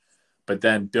better. But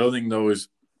then building those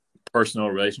personal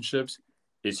relationships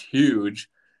is huge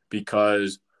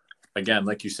because, again,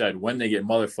 like you said, when they get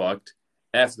motherfucked,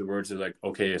 afterwards they're like,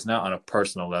 okay, it's not on a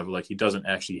personal level. Like he doesn't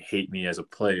actually hate me as a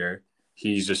player.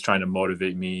 He's just trying to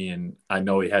motivate me, and I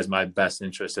know he has my best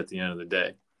interest at the end of the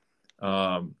day.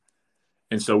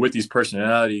 And so with these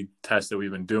personality tests that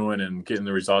we've been doing and getting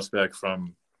the results back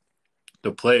from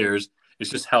the players. It's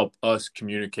just help us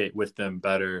communicate with them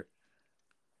better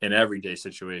in everyday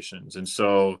situations. And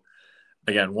so,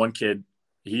 again, one kid,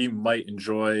 he might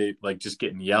enjoy like just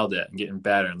getting yelled at and getting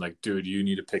battered and like, dude, you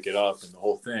need to pick it up and the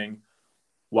whole thing.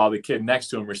 While the kid next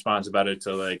to him responds about it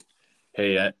to like,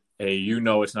 hey,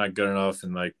 it's not good enough.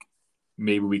 And like,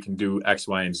 maybe we can do X,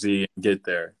 Y, and Z and get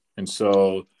there. And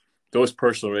so those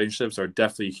personal relationships are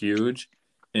definitely huge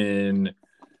in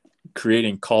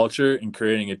creating culture and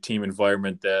creating a team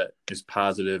environment that is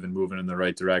positive and moving in the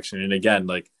right direction. And again,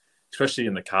 like, especially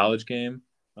in the college game,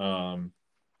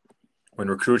 when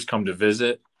recruits come to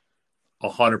visit,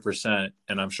 100%,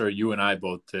 and I'm sure you and I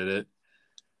both did it,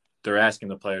 they're asking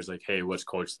the players like, hey, what's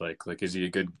coach like? Like, is he a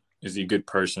good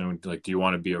person? Like, do you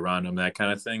want to be around him? That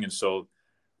kind of thing. And so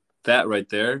that right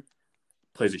there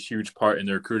plays a huge part in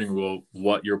the recruiting rule,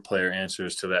 what your player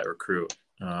answers to that recruit.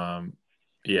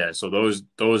 So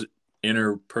those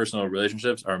interpersonal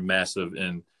relationships are massive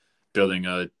in building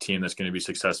a team that's going to be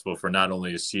successful for not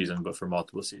only a season, but for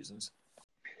multiple seasons.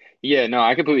 Yeah, no,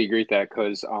 I completely agree with that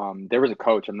because there was a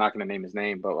coach, I'm not going to name his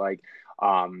name, but like,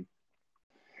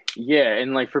 yeah,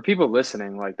 and like for people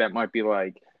listening, like that might be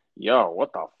like, yo,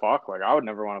 what the fuck? Like I would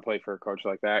never want to play for a coach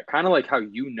like that. Kind of like how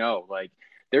like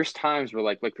there's times where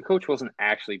like the coach wasn't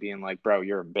actually being like, bro,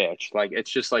 you're a bitch. Like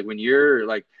it's just like when you're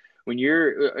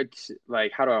it's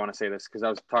like how do I want to say this? Because I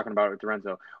was talking about it with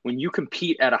Lorenzo. When you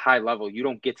compete at a high level, you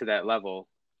don't get to that level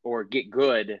or get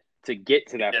good to get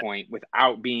to that point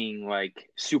without being like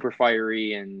super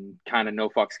fiery and kind of no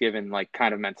fucks given like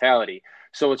kind of mentality.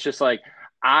 So it's just like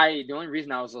the only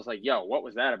reason I was just like, yo, what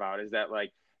was that about? Is that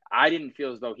like I didn't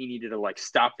feel as though he needed to like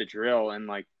stop the drill and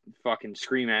like fucking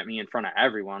scream at me in front of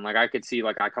everyone. Like I could see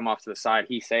like I come off to the side,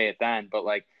 he say it then, but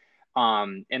like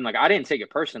and like I didn't take it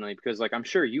personally because like I'm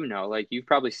sure like you've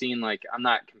probably seen like I'm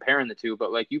not comparing the two,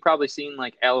 but like you've probably seen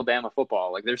like Alabama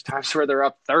football. Like there's times where they're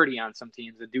up 30 on some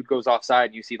teams, the dude goes offside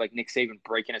and you see like Nick Saban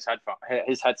breaking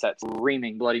his headset,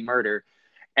 screaming bloody murder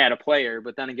at a player.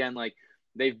 But then again, like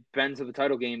they've been to the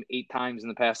title game 8 times in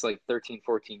the past like 13,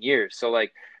 14 years. So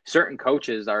like certain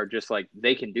coaches are just like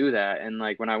they can do that. And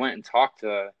like when I went and talked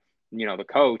to, the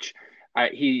coach,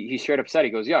 he straight up said,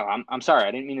 he goes, yo, I'm sorry,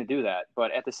 I didn't mean to do that.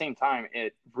 But at the same time,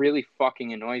 it really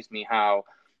fucking annoys me how,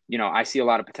 I see a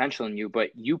lot of potential in you, but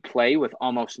you play with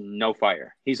almost no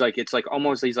fire. He's like, it's like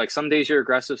almost, he's like, some days you're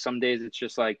aggressive, some days it's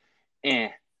just like, eh.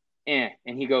 And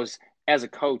he goes, as a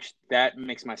coach, that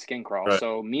makes my skin crawl. Right.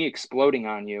 So me exploding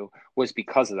on you was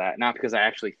because of that, not because I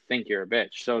actually think you're a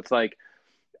bitch. So it's like,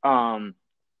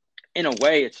 in a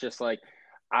way, it's just like,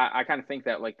 I kind of think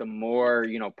that like the more,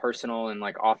 personal and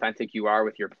like authentic you are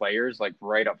with your players, like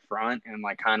right up front and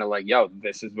like kind of like, yo,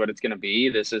 this is what it's going to be.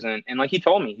 This isn't. And like he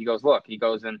told me, he goes, look, he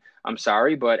goes, and I'm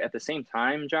sorry, but at the same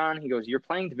time, John, he goes, you're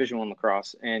playing Division I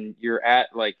lacrosse and you're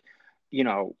at like,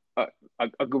 a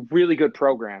really good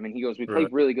program. And he goes, we play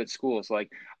really good schools.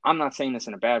 Like, I'm not saying this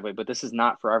in a bad way, but this is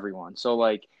not for everyone. So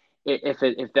like,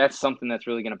 if that's something that's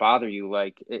really going to bother you,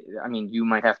 like, I mean, you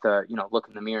might have to, look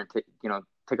in the mirror and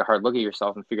take a hard look at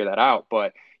yourself and figure that out.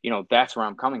 But, that's where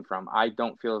I'm coming from. I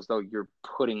don't feel as though you're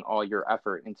putting all your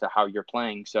effort into how you're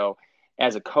playing. So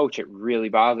as a coach, it really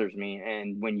bothers me.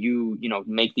 And when you,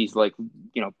 make these like,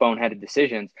 boneheaded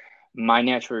decisions, my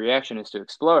natural reaction is to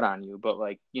explode on you. But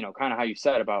like, kind of how you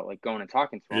said about like going and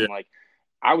talking to him, like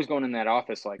I was going in that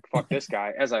office like, fuck this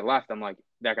guy. As I left, I'm like,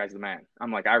 that guy's the man.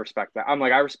 I'm like, I respect that. I'm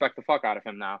like, I respect the fuck out of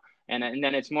him now. And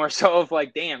then it's more so of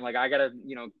like, damn, like I gotta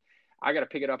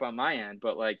pick it up on my end.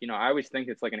 But like, I always think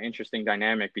it's like an interesting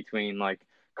dynamic between like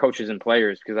coaches and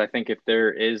players, because I think if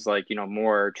there is like,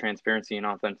 more transparency and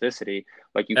authenticity,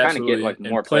 like you kind of get like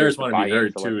more and players to want to buy be heard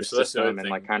into too. like the So that's the other system and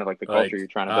thing. like kind of like the culture you're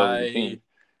trying to build with the team.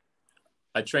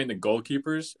 I train the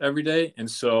goalkeepers every day.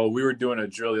 And so we were doing a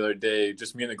drill the other day,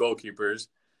 just me and the goalkeepers.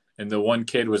 And the one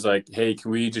kid was like, hey,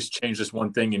 can we just change this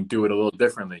one thing and do it a little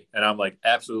differently? And I'm like,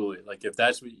 absolutely. Like, if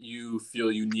that's what you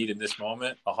feel you need in this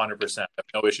moment, 100%. I have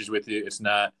no issues with you. It's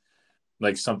not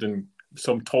like some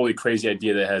totally crazy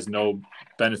idea that has no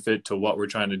benefit to what we're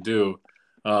trying to do.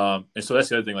 And so that's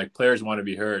the other thing. Like, players want to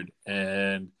be heard.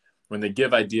 And when they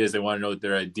give ideas, they want to know that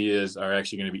their ideas are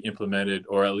actually going to be implemented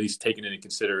or at least taken into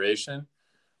consideration.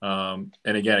 And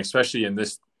again, especially in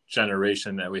this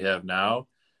generation that we have now,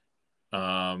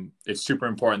 it's super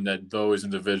important that those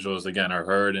individuals, again, are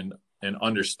heard and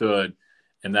understood,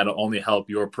 and that'll only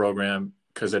help your program,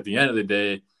 because at the end of the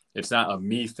day, it's not a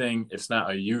me thing, it's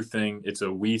not a you thing, it's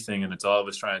a we thing, and it's all of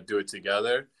us trying to do it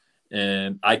together.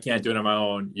 And I can't do it on my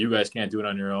own. You guys can't do it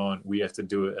on your own. We have to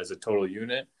do it as a total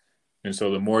unit. And so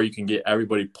the more you can get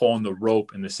everybody pulling the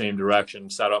rope in the same direction,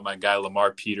 shout out my guy,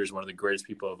 Lamar Peters, one of the greatest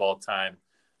people of all time.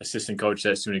 assistant coach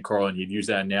at SUNY Cortland. He'd use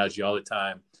that analogy all the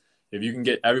time. If you can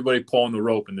get everybody pulling the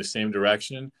rope in the same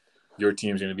direction, your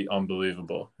team's going to be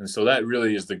unbelievable. And so that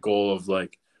really is the goal of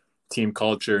like team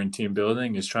culture and team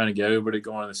building, is trying to get everybody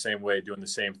going the same way, doing the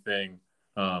same thing,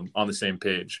 on the same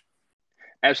page.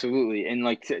 Absolutely. And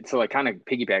like to like kind of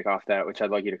piggyback off that, which I'd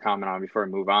like you to comment on before I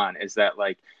move on, is that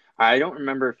like I don't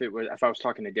remember if I was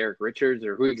talking to Derek Richards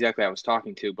or who exactly I was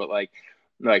talking to, but like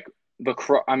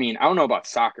I mean, I don't know about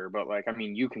soccer, but like I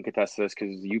mean, you can contest this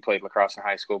because you played lacrosse in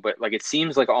high school, but like it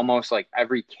seems like almost like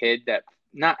every kid that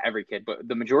not every kid, but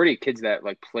the majority of kids that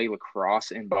like play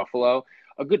lacrosse in Buffalo,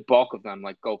 a good bulk of them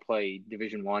like go play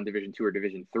Division 1, Division 2, or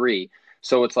Division 3.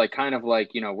 So it's like kind of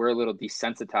like, we're a little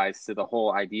desensitized to the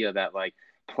whole idea that like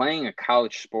playing a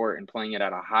college sport and playing it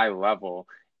at a high level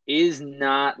is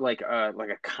not like a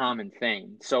common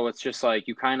thing. So it's just like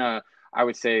you kind of, I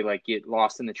would say, like get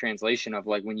lost in the translation of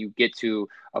like when you get to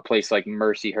a place like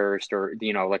Mercyhurst or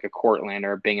like a Cortland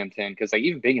or a Binghamton, because like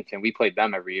even Binghamton, we played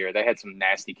them every year. They had some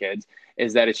nasty kids.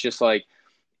 Is that it's just like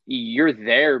you're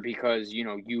there because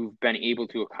you've been able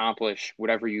to accomplish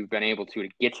whatever you've been able to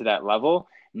get to that level.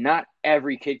 Not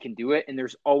every kid can do it, and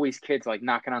there's always kids like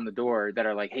knocking on the door that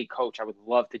are like, hey coach, I would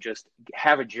love to just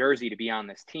have a jersey to be on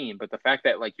this team. But the fact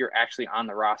that like you're actually on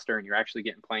the roster and you're actually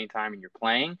getting playing time and you're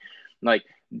playing, like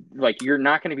you're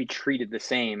not going to be treated the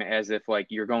same as if like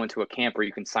you're going to a camp where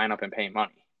you can sign up and pay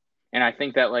money. And I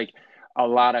think that like a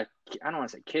lot of, I don't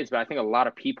want to say kids, but I think a lot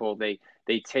of people, they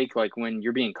take like when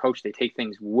you're being coached, they take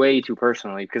things way too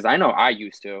personally, because I know I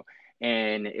used to.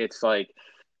 And it's like,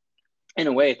 in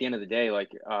a way, at the end of the day,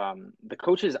 like the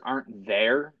coaches aren't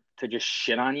there to just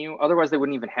shit on you. Otherwise, they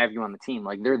wouldn't even have you on the team.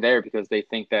 Like they're there because they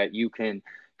think that you can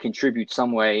contribute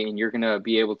some way and you're going to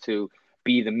be able to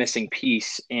be the missing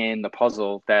piece in the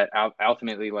puzzle that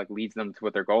ultimately like leads them to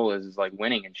what their goal is like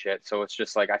winning and shit. So it's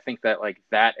just like, I think that like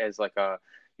that as like a,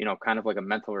 kind of like a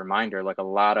mental reminder, like a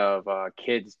lot of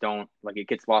kids don't like it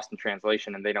gets lost in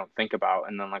translation and they don't think about.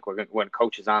 And then like when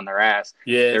coach is on their ass,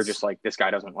 Yeah, they're just like, this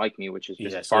guy doesn't like me, which is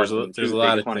just yeah. So far from the there's a truth. They lot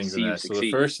just of want to things in see you that. So the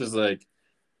succeed. first is like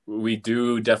we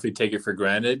do definitely take it for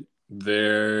granted.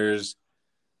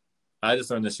 I just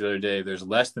learned this the other day. There's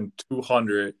less than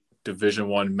 200 Division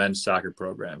 1 men's soccer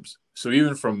programs. So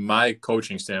even from my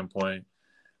coaching standpoint,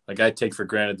 like I take for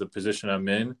granted the position I'm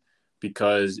in,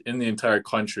 because in the entire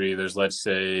country, there's, let's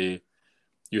say,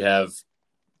 you have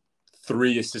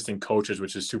 3 assistant coaches,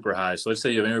 which is super high. So let's say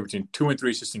you have anywhere between 2 and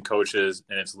 3 assistant coaches,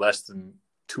 and it's less than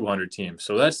 200 teams.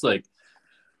 So that's like,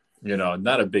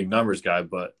 not a big numbers guy,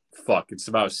 but fuck, it's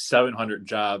about 700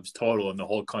 jobs total in the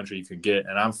whole country you could get.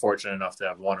 And I'm fortunate enough to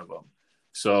have one of them.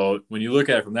 So when you look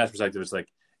at it from that perspective, it's like,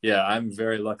 yeah, I'm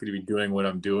very lucky to be doing what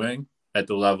I'm doing at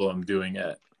the level I'm doing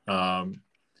at. And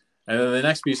then the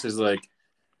next piece is like,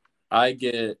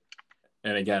 and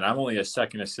again, I'm only a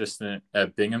second assistant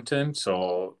at Binghamton.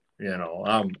 So,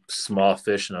 I'm small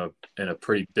fish in a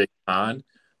pretty big pond,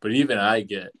 but even I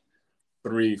get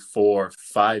 3, 4,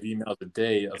 5 emails a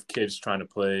day of kids trying to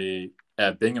play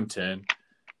at Binghamton.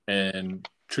 And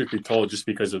truth be told, just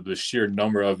because of the sheer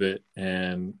number of it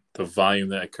and the volume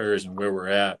that occurs and where we're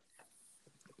at,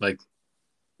 like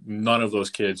none of those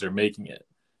kids are making it.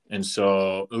 And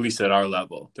so, at least at our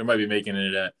level, they might be making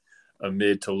it at a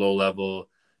mid to low level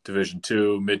Division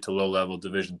 2, mid to low level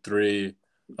Division 3.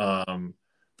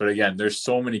 But again, there's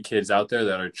so many kids out there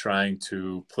that are trying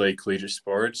to play collegiate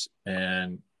sports.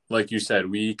 And like you said,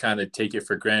 we kind of take it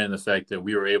for granted the fact that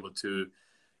we were able to,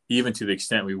 even to the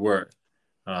extent we were.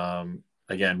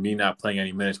 Again, me not playing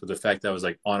any minutes, but the fact that I was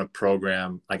like on a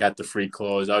program, I got the free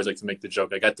clothes. I always like to make the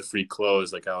joke, I got the free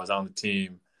clothes, like I was on the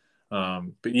team.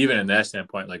 But even in that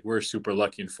standpoint, like we're super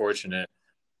lucky and fortunate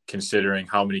considering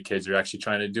how many kids are actually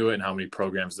trying to do it and how many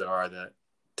programs there are that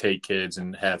take kids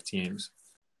and have teams.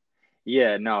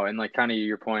 Yeah, no, and like kind of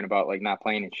your point about like not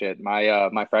playing and shit.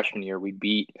 My freshman year, we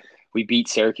beat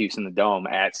Syracuse in the Dome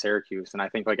at Syracuse, and I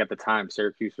think like at the time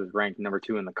Syracuse was ranked number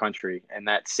 2 in the country. And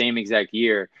that same exact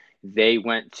year, they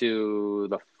went to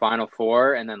the Final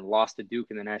Four and then lost to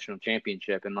Duke in the national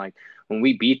championship. And like when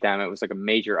we beat them, it was like a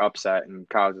major upset in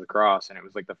college lacrosse, and it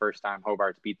was like the first time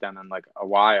Hobart's beat them in like a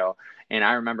while. And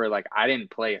I remember like I didn't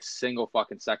play a single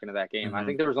fucking second of that game. Mm-hmm. I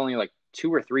think there was only like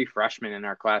 2 or 3 freshmen in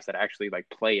our class that actually like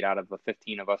played out of the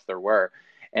 15 of us there were.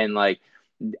 And like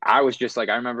I was just like,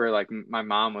 I remember like my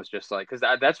mom was just like, because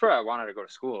that's where I wanted to go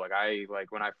to school. Like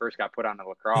when I first got put on the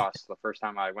lacrosse, the first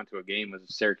time I went to a game was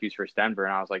Syracuse versus Denver,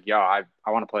 and I was like, yo, I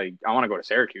want to play, I want to go to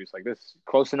Syracuse. Like this is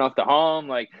close enough to home.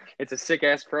 Like it's a sick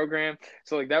ass program.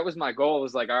 So like that was my goal.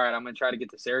 Was like, all right, I'm gonna try to get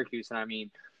to Syracuse. And I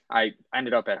mean, I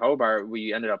ended up at Hobart.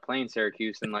 We ended up playing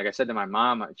Syracuse, and like I said to my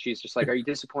mom, she's just like, "Are you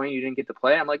disappointed you didn't get to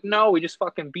play?" I'm like, "No, we just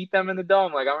fucking beat them in the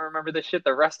dome. Like, I remember this shit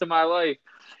the rest of my life."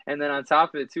 And then on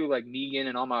top of it too, like Negan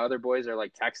and all my other boys are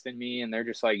like texting me, and they're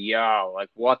just like, "Yo, like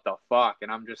what the fuck?"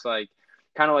 And I'm just like,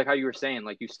 kind of like how you were saying,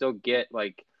 like you still get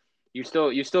like, you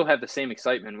still have the same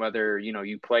excitement whether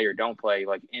you play or don't play,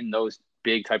 like in those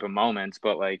big type of moments.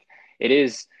 But like, it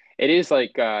is it is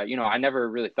like I never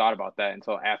really thought about that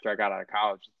until after I got out of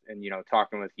college, and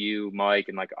talking with you, Mike,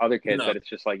 and like other kids, No, that it's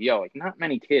just like, yo, like not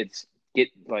many kids get,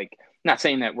 like, not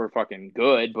saying that we're fucking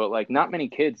good, but like not many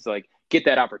kids like get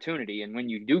that opportunity. And when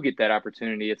you do get that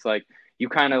opportunity, it's like you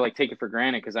kind of like take it for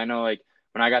granted. Because I know, like,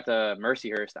 when I got to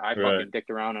Mercyhurst, I right. fucking dicked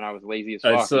around and I was lazy as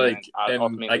It's fuck, and then like, I and I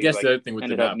ultimately guess like the other thing with the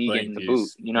ended up not me playing getting the boot.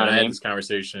 piece, You know what and I I had mean? this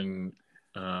conversation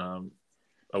um,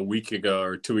 a week ago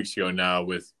or 2 weeks ago now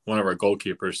with one of our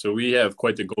goalkeepers. So we have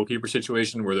quite the goalkeeper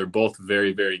situation where they're both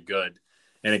very, very good.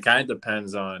 And it kind of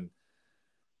depends on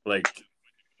like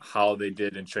how they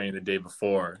did in training the day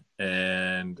before.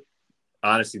 And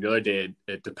honestly, the other day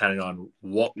it depended on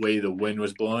what way the wind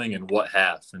was blowing and what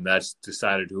half. And that's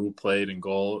decided who played in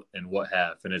goal and what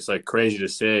half. And it's like crazy to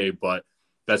say, but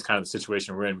that's kind of the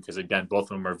situation we're in because, again, both of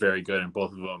them are very good and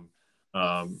both of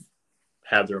them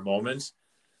have their moments.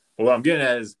 But what I'm getting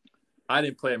at is I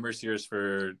didn't play at Mercyhurst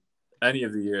for any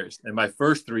of the years. In my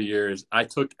first 3 years, I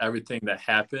took everything that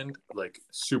happened like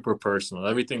super personal.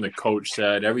 Everything the coach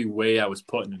said, every way I was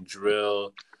put in a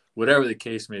drill, whatever the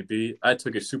case may be, I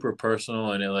took it super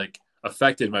personal and it like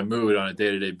affected my mood on a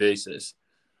day-to-day basis.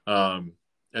 And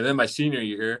then my senior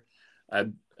year, I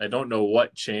I don't know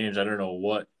what changed. I don't know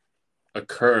what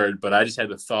occurred, but I just had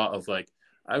the thought of like,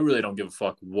 I really don't give a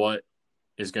fuck what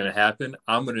is going to happen.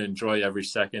 I'm going to enjoy every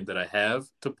second that I have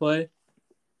to play,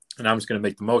 and I'm just going to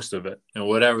make the most of it. And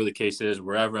whatever the case is,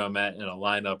 wherever I'm at in a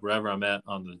lineup, wherever I'm at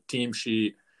on the team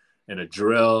sheet, in a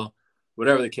drill,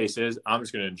 whatever the case is, I'm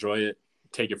just going to enjoy it,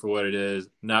 take it for what it is,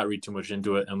 not read too much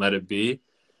into it, and let it be.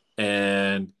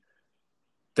 And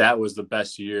that was the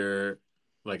best year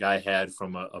like I had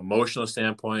from an emotional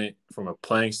standpoint, from a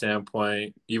playing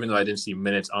standpoint. Even though I didn't see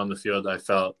minutes on the field, I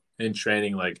felt in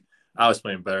training like I was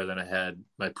playing better than I had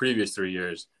my previous 3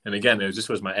 years. And again, it just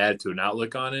was my attitude and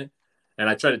outlook on it. And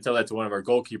I tried to tell that to one of our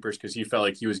goalkeepers because he felt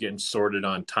like he was getting sorted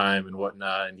on time and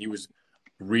whatnot. And he was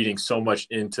reading so much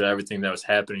into everything that was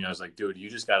happening. I was like, dude, you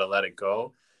just got to let it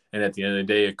go. And at the end of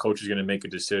the day, a coach is going to make a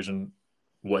decision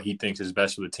what he thinks is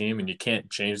best for the team. And you can't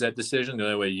change that decision. The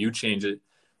only way you change it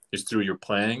is through your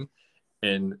playing.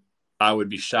 And I would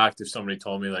be shocked if somebody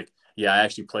told me like, yeah, I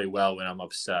actually play well when I'm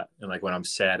upset and like when I'm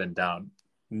sad and down.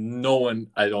 No one,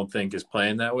 I don't think, is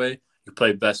playing that way. You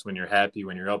play best when you're happy,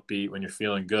 when you're upbeat, when you're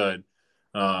feeling good.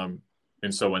 And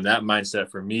so when that mindset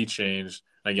for me changed,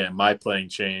 again, my playing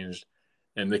changed,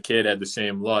 and the kid had the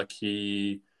same luck.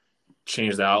 He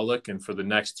changed the outlook, and for the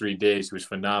next 3 days, he was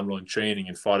phenomenal in training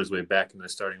and fought his way back into the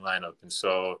starting lineup. And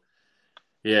so,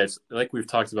 yeah, it's like we've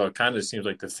talked about. Kind of seems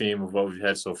like the theme of what we've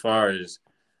had so far is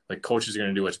like coaches are going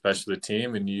to do what's best for the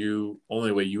team, and you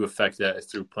only way you affect that is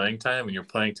through playing time, and your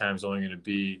playing time is only going to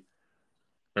be,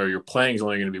 or your playing is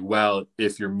only going to be well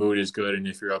if your mood is good and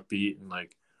if you're upbeat and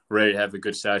like ready to have a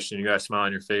good session. You got a smile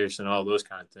on your face and all those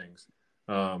kind of things.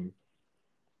 Um,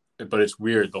 but it's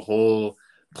weird. The whole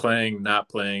playing, not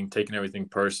playing, taking everything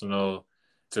personal.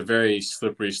 It's a very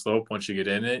slippery slope once you get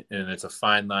in it, and it's a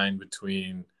fine line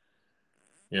between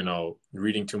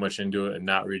reading too much into it and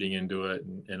not reading into it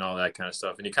and all that kind of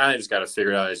stuff. And you kind of just got to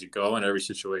figure it out as you go. And every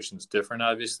situation is different,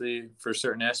 obviously, for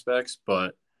certain aspects.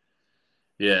 But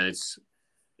yeah,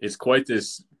 it's quite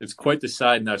the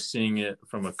side now seeing it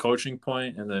from a coaching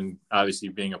point, and then obviously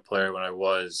being a player when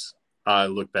I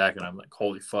look back and I'm like,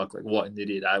 holy fuck, like what an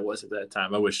idiot I was at that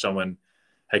time. I wish someone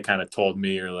had kind of told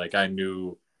me, or like I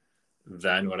knew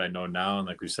then what I know now. And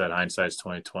like we said, hindsight's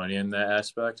 2020 in that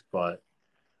aspect. But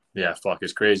yeah, fuck,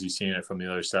 it's crazy seeing it from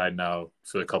the other side now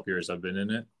for the couple years I've been in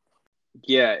it.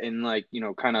 Yeah, and like,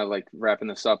 kind of like wrapping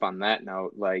this up on that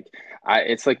note, like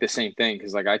it's like the same thing,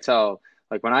 because like I tell,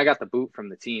 like when I got the boot from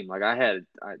the team, like I had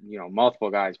multiple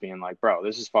guys being like, bro,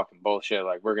 this is fucking bullshit.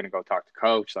 Like we're gonna go talk to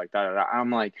coach, like that.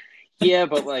 I'm like, yeah,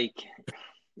 but like,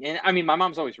 and I mean, my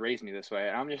mom's always raised me this way,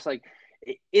 and I'm just like,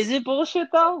 is it bullshit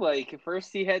though? Like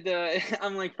first he had to,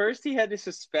 I'm like, first he had to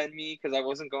suspend me because I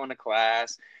wasn't going to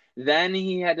class. Then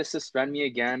he had to suspend me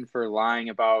again for lying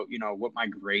about, what my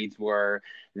grades were.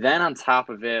 Then on top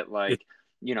of it, like,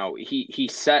 he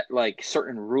set like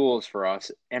certain rules for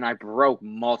us, and I broke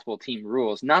multiple team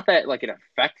rules. Not that like it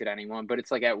affected anyone, but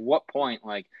it's like at what point,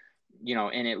 like,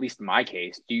 in at least my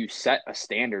case, do you set a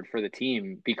standard for the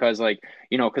team? Because like,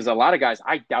 because a lot of guys,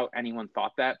 I doubt anyone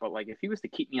thought that, but like if he was to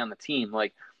keep me on the team,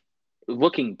 like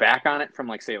looking back on it from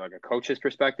like say like a coach's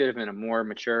perspective and a more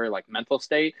mature like mental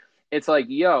state, it's like,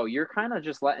 yo, you're kind of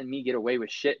just letting me get away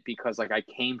with shit because like I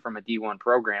came from a D1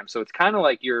 program. So it's kind of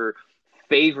like you're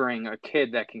favoring a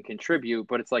kid that can contribute,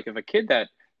 but it's like if a kid that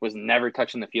was never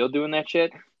touching the field doing that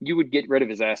shit, you would get rid of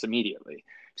his ass immediately.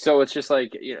 So it's just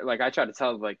like, you know, like I try to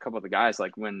tell like a couple of the guys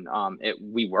like when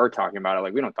we were talking about it,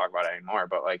 like we don't talk about it anymore,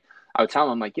 but like I would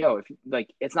tell him like, yo, if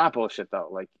like it's not bullshit though.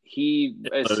 Like he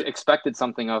expected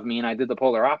something of me and I did the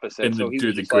polar opposite. And So he was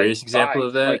dude, the just like, greatest example bye,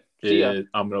 of that like see ya. is,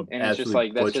 I'm gonna And it's just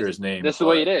absolutely like butcher his name, this is the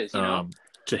way but it is, you know?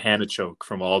 Johannichuk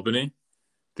from Albany,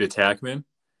 the attackman.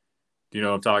 Do you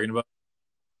know what I'm talking about?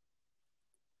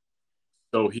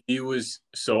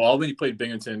 So Albany played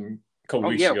Binghamton a couple Oh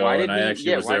weeks yeah, ago, and I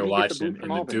actually was why there did he get the boot watching, from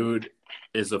and the Albany? dude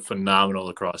is a phenomenal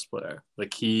lacrosse player.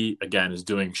 Like he again is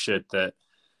doing shit that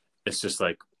it's just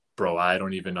like, bro, I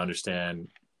don't even understand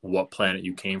what planet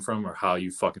you came from or how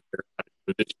you fucking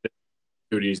do this shit.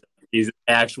 Dude, he's an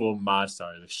actual monster.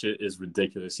 The shit is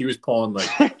ridiculous. He was pulling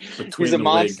like He's between a the leg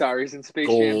monster. He's in Space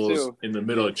Jam goals too. in the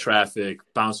middle of traffic,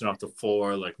 bouncing off the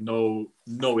floor, like no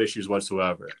issues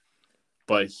whatsoever.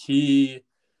 But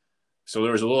so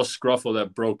there was a little scruffle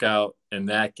that broke out in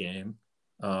that game.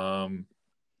 And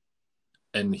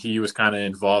he was kind of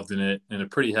involved in it in a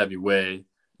pretty heavy way.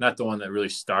 Not the one that really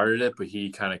started it, but he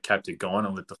kind of kept it going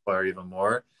and lit the fire even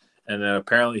more. And then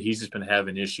apparently he's just been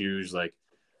having issues like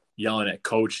yelling at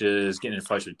coaches, getting in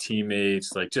fights with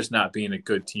teammates, like just not being a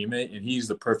good teammate. And he's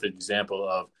the perfect example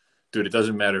of, dude, it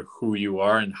doesn't matter who you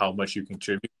are and how much you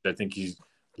contribute. I think he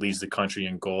leads the country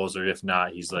in goals, or if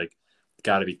not, he's like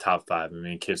got to be top 5. I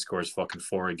mean, kid scores fucking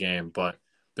 4 a game. But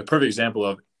the perfect example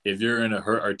of if you're going to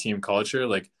hurt our team culture,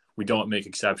 like we don't make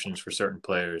exceptions for certain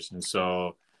players. And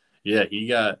so, yeah, he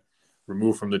got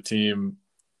removed from the team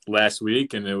last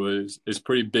week, and it's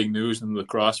pretty big news in the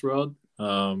lacrosse world.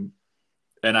 And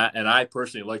I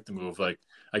personally like the move. Like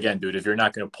again, dude, if you're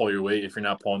not going to pull your weight, if you're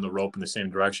not pulling the rope in the same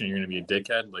direction, you're going to be a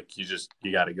dickhead. Like you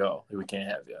got to go. We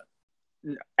can't have you.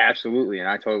 Absolutely, and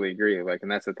I totally agree. Like, and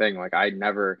that's the thing. Like, I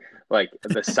never like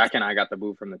the second I got the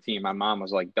boot from the team, my mom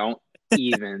was like, "Don't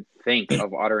even think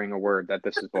of uttering a word that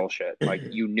this is bullshit." Like,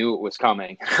 you knew it was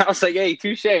coming. I was like, "Hey,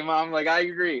 touche, mom." Like, I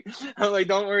agree. I'm like,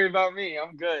 "Don't worry about me.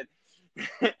 I'm good."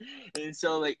 And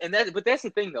so like, but that's the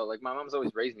thing though. Like, my mom's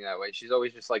always raised me that way. She's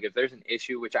always just like, if there's an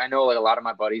issue, which I know like a lot of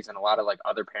my buddies and a lot of like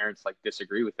other parents like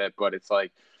disagree with it, but it's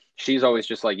like she's always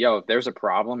just like, "Yo, if there's a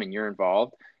problem and you're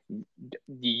involved,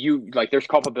 you like there's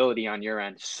culpability on your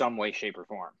end some way shape or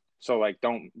form, so like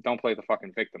don't play the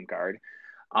fucking victim card."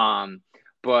 um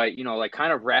but you know, like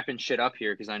kind of wrapping shit up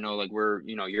here because I know like we're,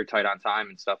 you know, you're tight on time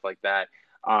and stuff like that.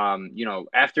 You know,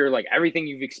 after like everything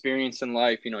you've experienced in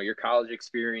life, you know, your college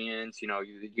experience, you know,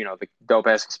 you know, the dope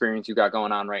ass experience you got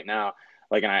going on right now,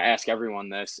 like, and I ask everyone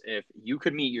this: if you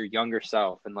could meet your younger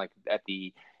self and like at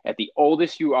the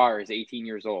oldest you are is 18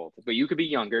 years old, but you could be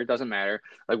younger, it doesn't matter,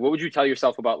 like what would you tell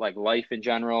yourself about like life in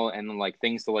general and then like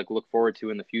things to like look forward to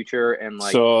in the future and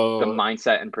like the So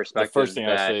mindset and the first perspective thing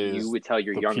I that say you is would tell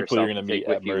your the younger people you're self going to to take meet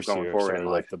with at you Mercy going are forward sort in of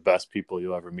life? like the best people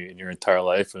you'll ever meet in your entire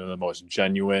life, and the most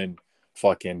genuine,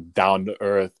 fucking down to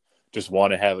earth, just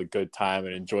want to have a good time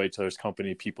and enjoy each other's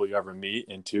company people you ever meet,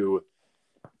 and to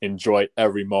enjoy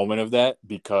every moment of that,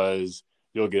 because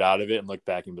you'll get out of it and look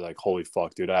back and be like, holy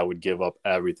fuck, dude, I would give up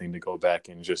everything to go back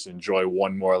and just enjoy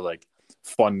one more like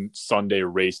fun Sunday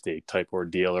race day type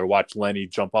ordeal, or watch Lenny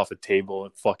jump off a table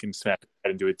and fucking smack his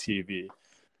head into a TV.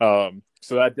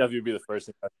 So that definitely would be the first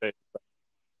thing I say.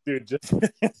 Dude,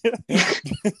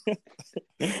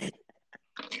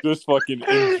 just fucking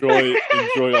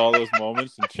enjoy all those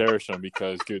moments and cherish them,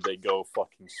 because dude, they go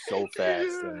fucking so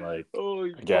fast. And like,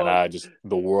 Holy again,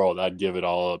 fuck. I'd give it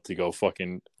all up to go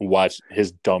fucking watch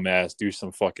his dumbass do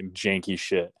some fucking janky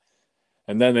shit.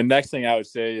 And then the next thing I would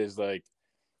say is like,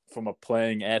 from a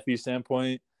playing athlete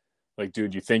standpoint, like,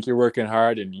 dude, you think you're working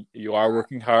hard and you are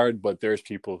working hard, but there's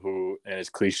people who, and it's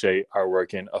cliche, are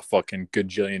working a fucking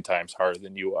gajillion times harder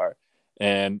than you are.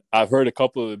 And I've heard a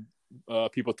couple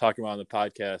of people talking about on the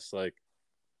podcast, like,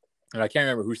 and I can't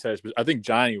remember who said it, but I think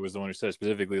Johnny was the one who said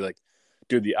specifically, like,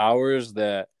 dude, the hours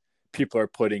that people are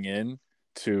putting in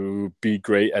to be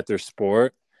great at their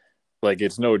sport, like,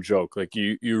 it's no joke. Like,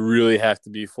 you really have to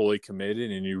be fully committed,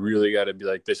 and you really got to be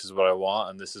like, this is what I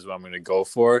want and this is what I'm going to go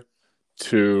for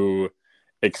to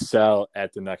excel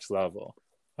at the next level.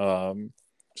 So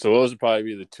those would probably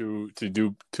be the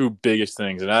two biggest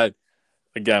things. And I,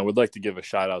 again, would like to give a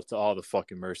shout out to all the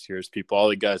fucking Merciers people, all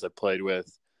the guys I played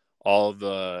with, all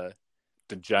the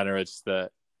degenerates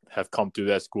that have come through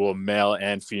that school, male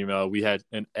and female. We had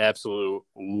an absolute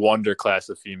wonder class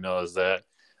of females that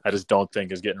I just don't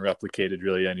think is getting replicated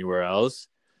really anywhere else.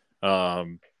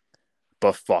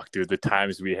 But fuck, dude, the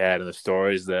times we had and the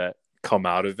stories that come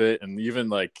out of it, and even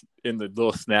like in the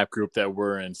little snap group that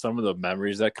we're in, some of the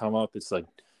memories that come up, it's like,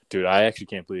 dude, I actually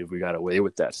can't believe we got away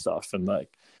with that stuff, and like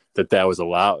that was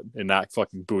allowed and not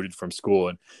fucking booted from school.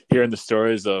 And hearing the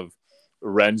stories of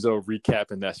Renzo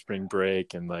recapping that spring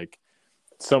break and like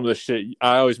some of the shit,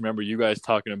 I always remember you guys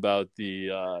talking about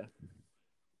the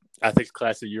ethics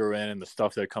class that you were in and the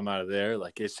stuff that come out of there.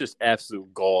 Like, it's just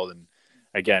absolute gold. And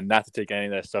again, not to take any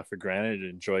of that stuff for granted,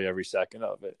 enjoy every second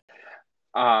of it.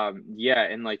 Yeah,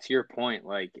 and like to your point,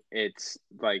 like it's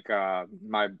like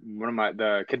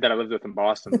the kid that I lived with in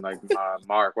Boston, like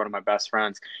Mark, one of my best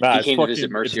friends, Nah, he it's came to fucking, visit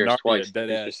it's Mercier's Narnia, twice. dead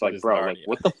He's ass. just It like, is bro, like Narnia.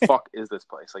 what the fuck is this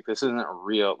place? Like this isn't a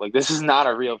real, like this is not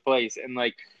a real place. And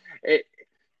like it,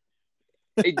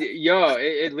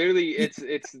 it literally it's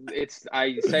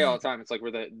I say all the time, it's like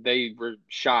where they were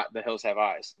shot, the hills have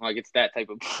eyes. Like it's that type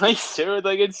of place, dude.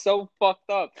 Like it's so fucked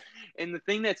up. And the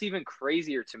thing that's even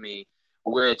crazier to me,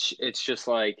 which it's just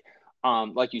like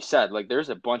you said, like there's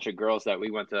a bunch of girls that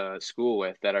we went to school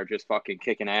with that are just fucking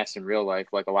kicking ass in real life.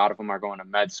 Like a lot of them are going to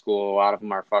med school, a lot of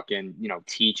them are fucking,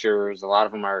 teachers, a lot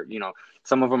of them are,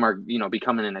 some of them are,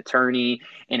 becoming an attorney.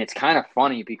 And it's kind of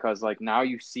funny because like now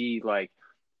you see like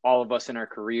all of us in our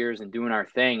careers and doing our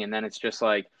thing, and then it's just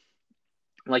like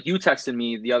you texted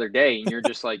me the other day and you're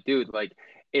just like, dude, like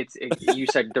you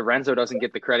said Lorenzo doesn't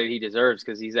get the credit he deserves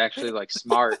because he's actually like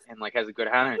smart and like has a good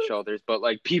head on his shoulders, but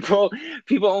like people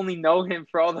only know him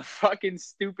for all the fucking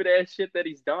stupid ass shit that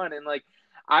he's done. And like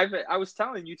I was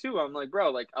telling you too, I'm like, bro,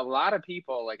 like a lot of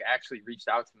people like actually reached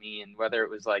out to me, and whether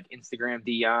it was like Instagram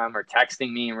DM or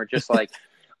texting me, and we're just like,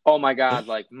 oh my God,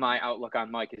 like my outlook on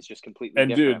Mike is just completely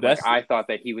And dude, different. Like I thought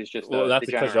that he was just a not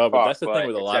to cut you degenerate off, but fuck, that's the thing but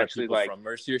with a it's lot of actually people like from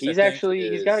Mercyhurst, I he's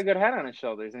think, got a is good head on his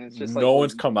shoulders. And it's just like, no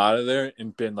one's come out of there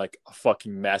and been like a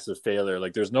fucking massive failure.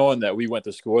 Like there's no one that we went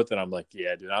to school with and I'm like,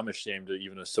 yeah, dude, I'm ashamed to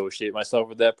even associate myself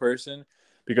with that person,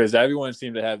 because everyone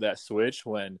seemed to have that switch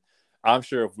when I'm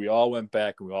sure if we all went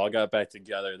back and we all got back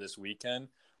together this weekend,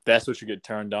 that switch would get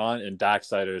turned on, and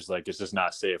Dockside like, it's just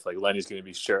not safe. Like Lenny's going to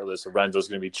be shirtless, Lorenzo's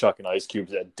going to be chucking ice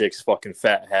cubes at Dick's fucking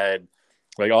fat head.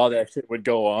 Like all that shit would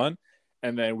go on.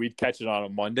 And then we'd catch it on a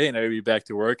Monday and I'd be back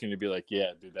to work and you'd be like,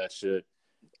 yeah, dude, that shit.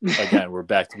 Again, we're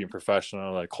back to being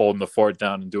professional, like holding the fort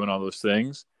down and doing all those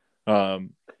things. But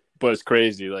it's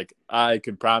crazy. Like I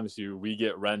can promise you, we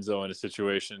get Renzo in a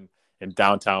situation in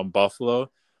downtown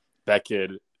Buffalo, that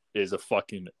kid is a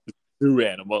fucking zoo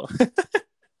animal.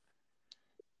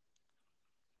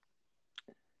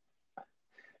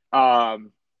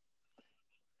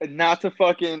 Not to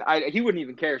fucking, he wouldn't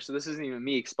even care. So this isn't even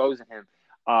me exposing him.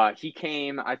 He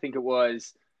came, I think it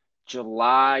was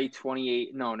July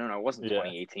 28. No, it wasn't Yeah.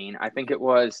 2018. I think it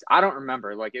was, I don't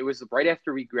remember. Like it was right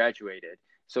after we graduated.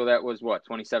 So that was what,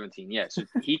 2017. Yeah. So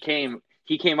he came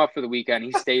up for the weekend.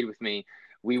 He stayed with me.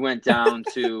 We went down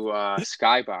to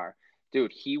Sky Bar.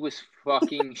 Dude, he was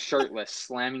fucking shirtless,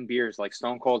 slamming beers like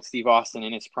Stone Cold Steve Austin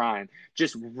in his prime.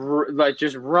 Just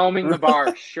roaming the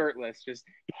bar shirtless, just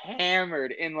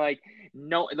hammered. And like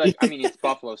no, like I mean it's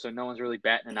Buffalo, so no one's really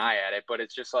batting an eye at it. But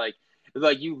it's just like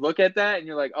you look at that and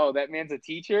you're like, oh, that man's a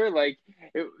teacher. Like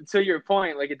to your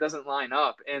point, like it doesn't line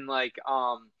up. And like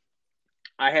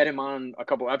I had him on a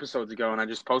couple episodes ago, and I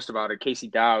just posted about it. Casey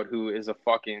Dowd, who is a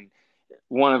fucking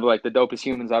one of like the dopest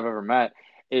humans I've ever met,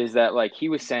 is that like he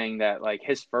was saying that like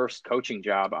his first coaching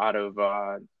job out of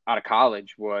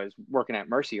college was working at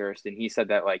Mercyhurst, and he said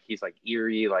that like he's like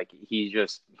eerie, like he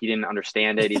didn't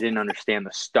understand it, he didn't understand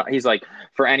the stuff. He's like,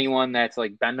 for anyone that's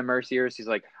like been to Mercyhurst, he's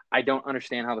like, I don't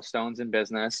understand how the Stone's in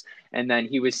business. And then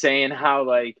he was saying how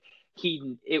like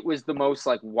it was the most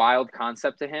like wild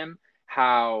concept to him,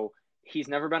 how he's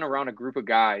never been around a group of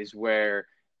guys where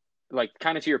like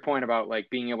kind of to your point about like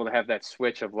being able to have that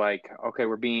switch of like, okay,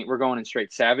 we're going in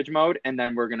straight savage mode, and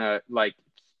then we're gonna like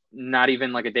not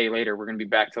even like a day later we're gonna be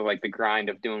back to like the grind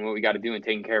of doing what we got to do and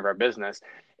taking care of our business.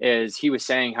 Is he was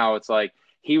saying how it's like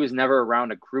he was never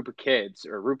around a group of kids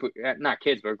or a group of not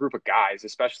kids but a group of guys,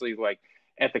 especially like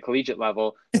at the collegiate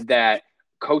level, that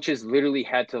coaches literally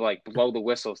had to like blow the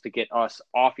whistles to get us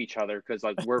off each other because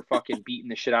like we're fucking beating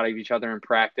the shit out of each other in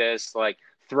practice, like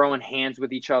throwing hands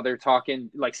with each other, talking,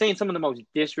 like saying some of the most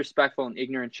disrespectful and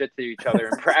ignorant shit to each other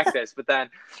in practice. But then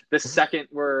the second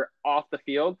we're off the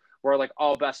field, we're like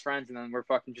all best friends, and then we're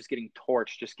fucking just getting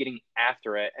torched, just getting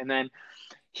after it. And then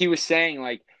he was saying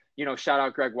like, shout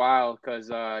out Greg Weil because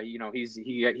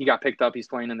he got picked up. He's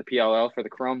playing in the PLL for the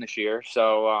Chrome this year,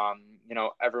 so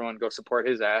everyone go support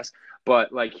his ass.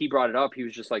 But like he brought it up, he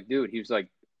was just like, dude, he was like,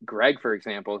 Greg, for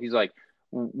example, he's like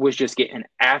was just getting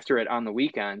after it on the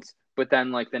weekends. But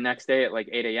then like the next day at like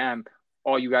 8 a.m.,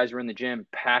 all you guys were in the gym,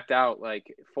 packed out,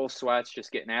 like full sweats,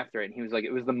 just getting after it. And he was like,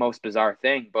 it was the most bizarre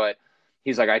thing. But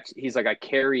he's like, I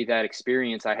carry that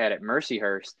experience I had at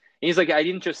Mercyhurst. And he's like, I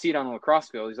didn't just see it on the lacrosse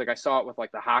field. He's like, I saw it with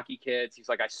like the hockey kids. He's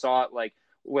like, I saw it like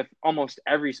with almost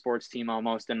every sports team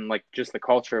almost, and like just the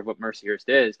culture of what Mercyhurst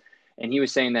is. And he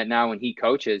was saying that now when he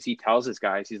coaches, he tells his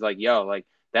guys, he's like, yo, like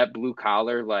that blue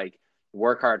collar, like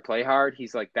work hard, play hard.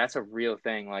 He's like, that's a real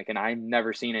thing. Like, and I've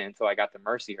never seen it until I got to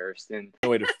Mercyhurst. And the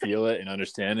way to feel it and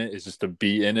understand it is just to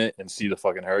be in it and see the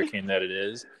fucking hurricane that it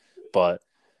is. But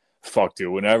fuck,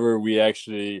 dude, whenever we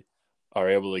actually are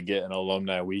able to get an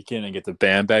alumni weekend and get the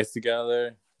band back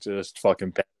together, just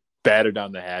fucking batter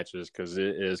down the hatches because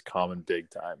it is coming big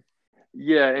time.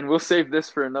 yeah, and we'll save this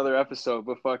for another episode.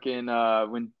 But fucking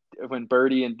when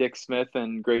Birdie and Dick Smith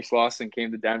and Grace Lawson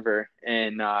came to Denver,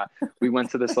 and we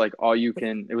went to this like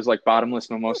it was like bottomless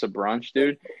mimosa brunch,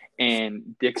 dude.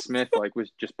 And Dick Smith like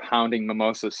was just pounding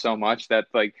mimosas so much that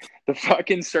like the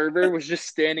fucking server was just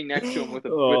standing next to him with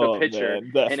a pitcher.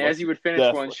 Man, and as he would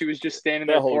finish one, she was just standing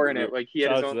there pouring it like he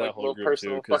had his own like little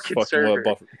personal fucking server.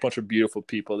 What a bunch of beautiful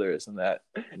people there is in that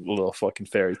little fucking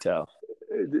fairy tale.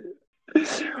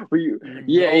 We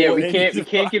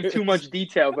can't give too much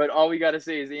detail, but all we gotta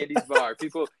say is Andy's Bar.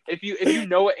 People, if you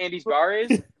know what Andy's Bar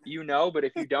is, you know. But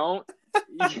if you don't,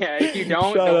 don't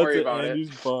worry about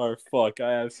Andy's Bar. Fuck,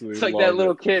 I absolutely. It's like that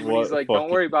little kid when he's like, "Don't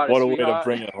worry about it." What a sweetheart. way to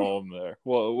bring it home there.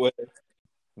 What?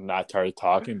 Not tired of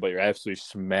talking, but you're absolutely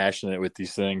smashing it with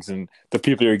these things, and the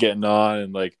people you're getting on,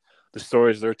 and like the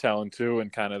stories they're telling too,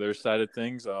 and kind of their side of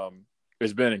things.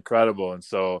 It's been incredible, and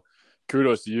so.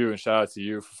 Kudos to you and shout out to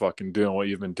you for fucking doing what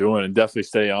you've been doing and definitely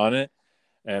stay on it.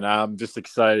 And I'm just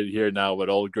excited to hear now what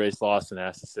old Grace Lawson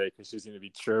has to say because she's going to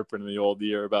be chirping in the old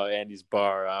ear about Andy's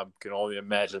Bar. I can only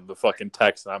imagine the fucking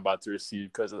text I'm about to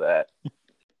receive because of that.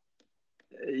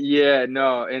 Yeah,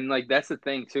 no. And like, that's the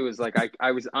thing too, is like,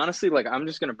 I was honestly like, I'm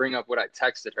just going to bring up what I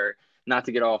texted her, not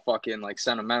to get all fucking like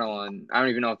sentimental. And I don't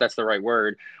even know if that's the right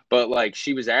word, but like,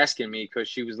 she was asking me because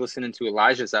she was listening to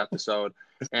Elijah's episode.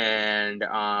 And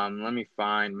let me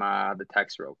find the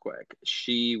text real quick.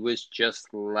 She was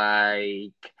just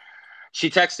like, she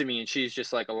texted me and she's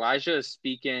just like, Elijah is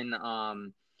speaking.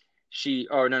 No,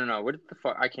 what the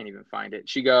fuck? I can't even find it.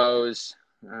 She goes,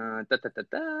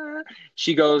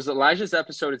 She goes, Elijah's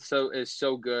episode is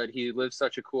so good. He lived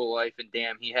such a cool life, and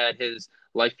damn, he had his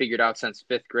life figured out since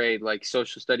 5th grade, like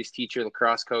social studies teacher,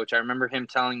 lacrosse coach. I remember him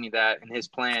telling me that in his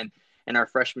plan in our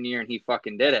freshman year, and he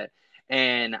fucking did it.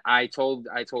 And I told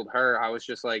her, I was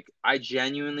just like, I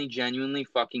genuinely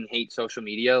fucking hate social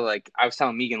media. Like I was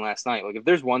telling Megan last night, like if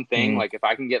there's one thing, like if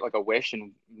I can get like a wish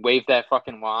and wave that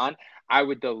fucking wand, I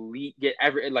would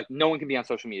like no one can be on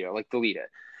social media, like delete it.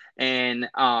 And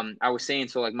I was saying,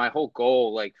 so like my whole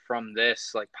goal, like from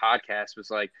this like podcast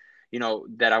was like,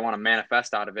 that I want to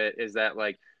manifest out of it is that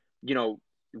like,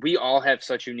 we all have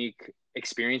such unique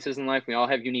experiences in life. We all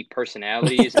have unique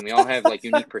personalities and we all have like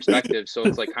unique perspectives. So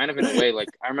it's like kind of in a way, like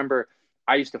I remember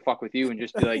I used to fuck with you and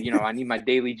just be like, I need my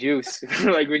daily juice.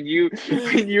 Like when you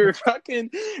were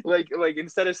fucking like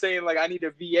instead of saying like I need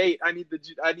a V8, I need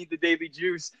the daily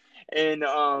juice. And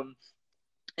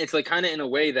it's like kind of in a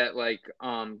way that like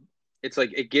it's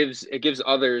like it gives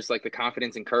others like the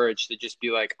confidence and courage to just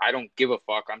be like, I don't give a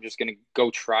fuck. I'm just gonna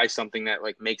go try something that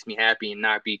like makes me happy and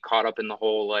not be caught up in the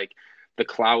whole like the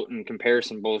clout and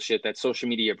comparison bullshit that social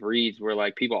media breeds, where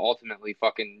like people ultimately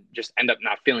fucking just end up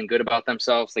not feeling good about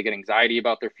themselves. They get anxiety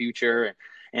about their future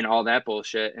and all that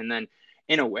bullshit. And then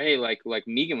in a way, like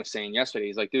Megan was saying yesterday,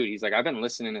 he's like, dude, he's like, I've been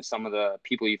listening to some of the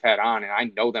people you've had on and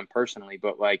I know them personally,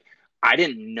 but like I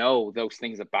didn't know those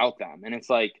things about them. And it's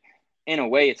like, in a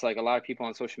way, it's like a lot of people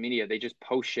on social media, they just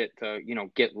post shit to,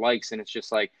 get likes. And it's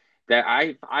just like that.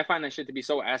 I find that shit to be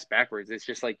so ass backwards. It's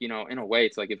just like, in a way,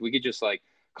 it's like, if we could just like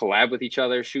collab with each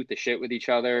other, shoot the shit with each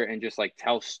other, and just like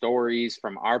tell stories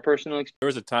from our personal experience. There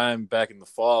was a time back in the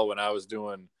fall when I was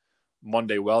doing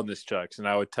Monday wellness checks and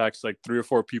I would text like 3 or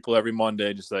 4 people every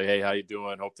Monday, just like, hey, how you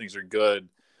doing? Hope things are good.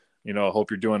 Hope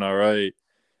you're doing all right.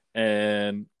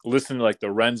 And listen to like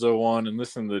the Renzo one and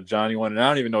listen to the Johnny one. And I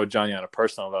don't even know Johnny on a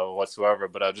personal level whatsoever,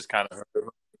 but I just kind of heard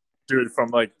dude from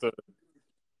like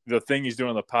the thing he's doing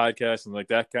on the podcast and like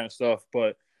that kind of stuff.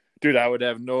 But dude, I would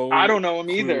have I don't know him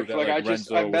either. That, like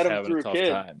I met him through a kid.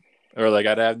 Time. Or like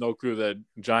I'd have no clue that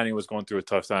Johnny was going through a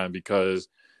tough time because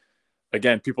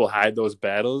again, people hide those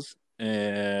battles.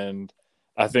 And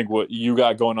I think what you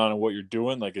got going on and what you're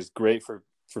doing like is great for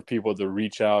people to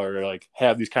reach out or like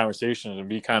have these conversations and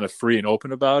be kind of free and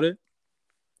open about it.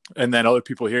 And then other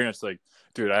people hearing it's like,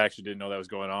 dude, I actually didn't know that was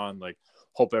going on. Like,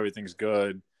 hope everything's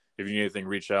good. If you need anything,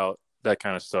 reach out. that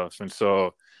kind of stuff. And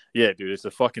so, yeah, dude, it's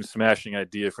a fucking smashing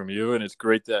idea from you, and it's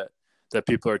great that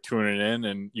people are tuning in,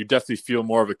 and you definitely feel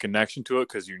more of a connection to it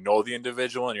because you know the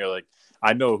individual, and you're like,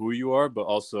 I know who you are, but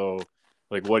also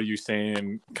like, what are you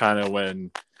saying? Kind of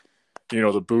when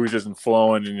the booze isn't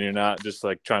flowing, and you're not just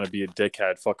like trying to be a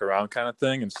dickhead, fuck around kind of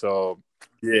thing. And so,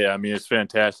 yeah, I mean, it's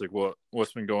fantastic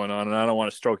what's been going on, and I don't want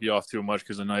to stroke you off too much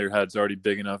because I know your head's already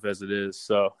big enough as it is.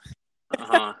 So,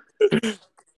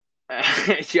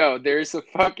 Yo, there's a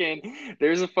fucking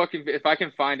if I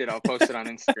can find it, I'll post it on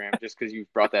Instagram just because you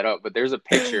brought that up. But there's a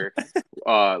picture,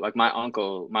 like my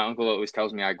uncle always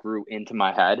tells me I grew into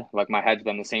my head. Like my head's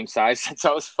been the same size since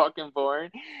I was fucking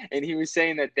born. And he was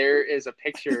saying that there is a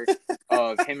picture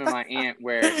of him and my aunt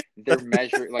where they're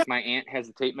measuring, like my aunt has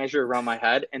a tape measure around my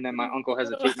head, and then my uncle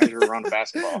has a tape measure around the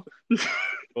basketball.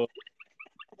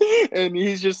 And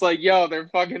he's just like, yo, they're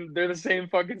the same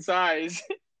fucking size.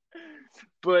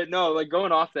 But no, like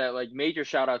going off that, like major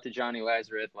shout out to Johnny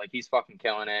Lazarus. Like he's fucking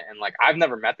killing it. And like I've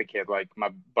never met the kid. Like my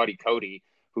buddy Cody,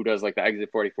 who does like the Exit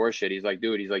 44 shit. He's like,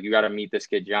 dude, you got to meet this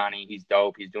kid, Johnny. He's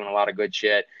dope. He's doing a lot of good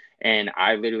shit. And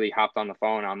I literally hopped on the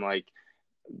phone. I'm like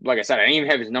I said, I didn't even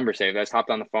have his number saved. I just hopped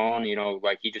on the phone,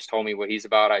 like he just told me what he's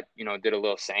about. I, did a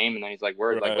little same. And then he's like,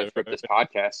 word, like, let's rip this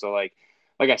podcast. So like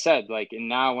I said, like, and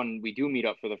now when we do meet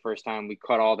up for the first time, we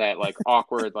cut all that like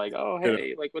awkward, like, oh,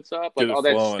 hey, like, what's up? Like all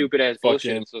that stupid ass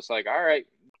bullshit. So it's like, all right.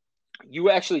 You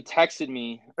actually texted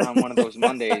me on one of those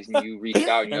Mondays and you reached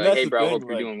out and you're like, hey, bro, I hope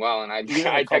you're doing well. And I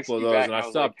texted you back and I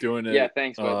stopped doing it. Yeah,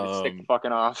 thanks, but stick the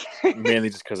fucking off.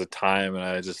 Mainly just because of time.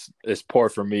 And it's poor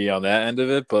for me on that end of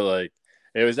it. But like,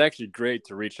 it was actually great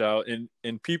to reach out and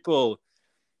people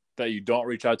that you don't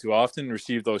reach out to often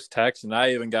receive those texts. And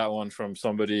I even got one from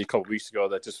somebody a couple weeks ago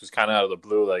that just was kind of out of the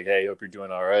blue, like, hey, hope you're doing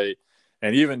all right.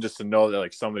 And even just to know that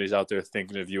like somebody's out there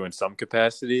thinking of you in some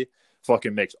capacity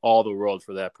fucking makes all the world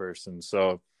for that person.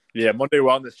 So yeah, Monday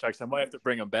wellness checks. I might have to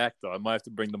bring them back though. I might have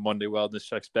to bring the Monday wellness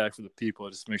checks back for the people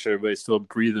just to make sure everybody's still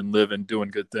breathing, living, doing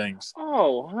good things.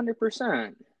 Oh,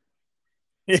 100%.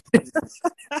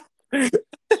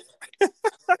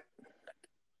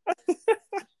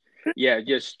 Yeah,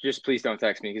 just please don't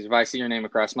text me because if I see your name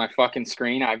across my fucking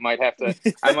screen, I might have to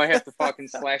fucking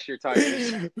slash your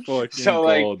tires.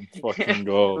 Fucking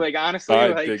gold. Like honestly,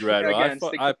 right, like Big Red. again,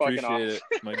 I appreciate it,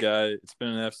 my guy. It's been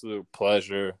an absolute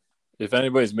pleasure. If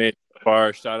anybody's made it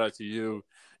far, shout out to you.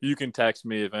 You can text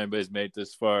me if anybody's made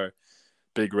this far.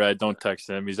 Big Red, don't text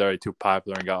him. He's already too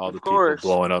popular and got all the people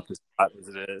blowing up as hot as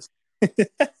it is.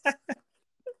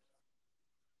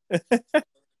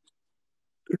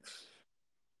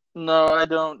 No, I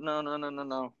don't. No. I'm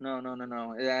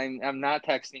not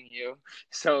texting you.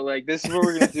 So like, this is what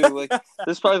we're gonna do. Like,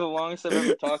 this is probably the longest I've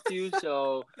ever talked to you.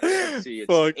 So let's see.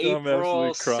 It's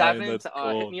April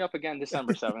 7th. Hit me up again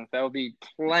December 7th. That will be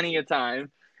plenty of time.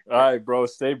 All right, bro.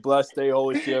 Stay blessed. Stay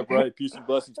holy. Stay upright. Peace and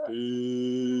blessings.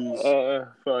 Peace.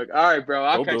 Fuck. All right, bro.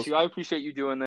 I'll catch you. I appreciate you doing this.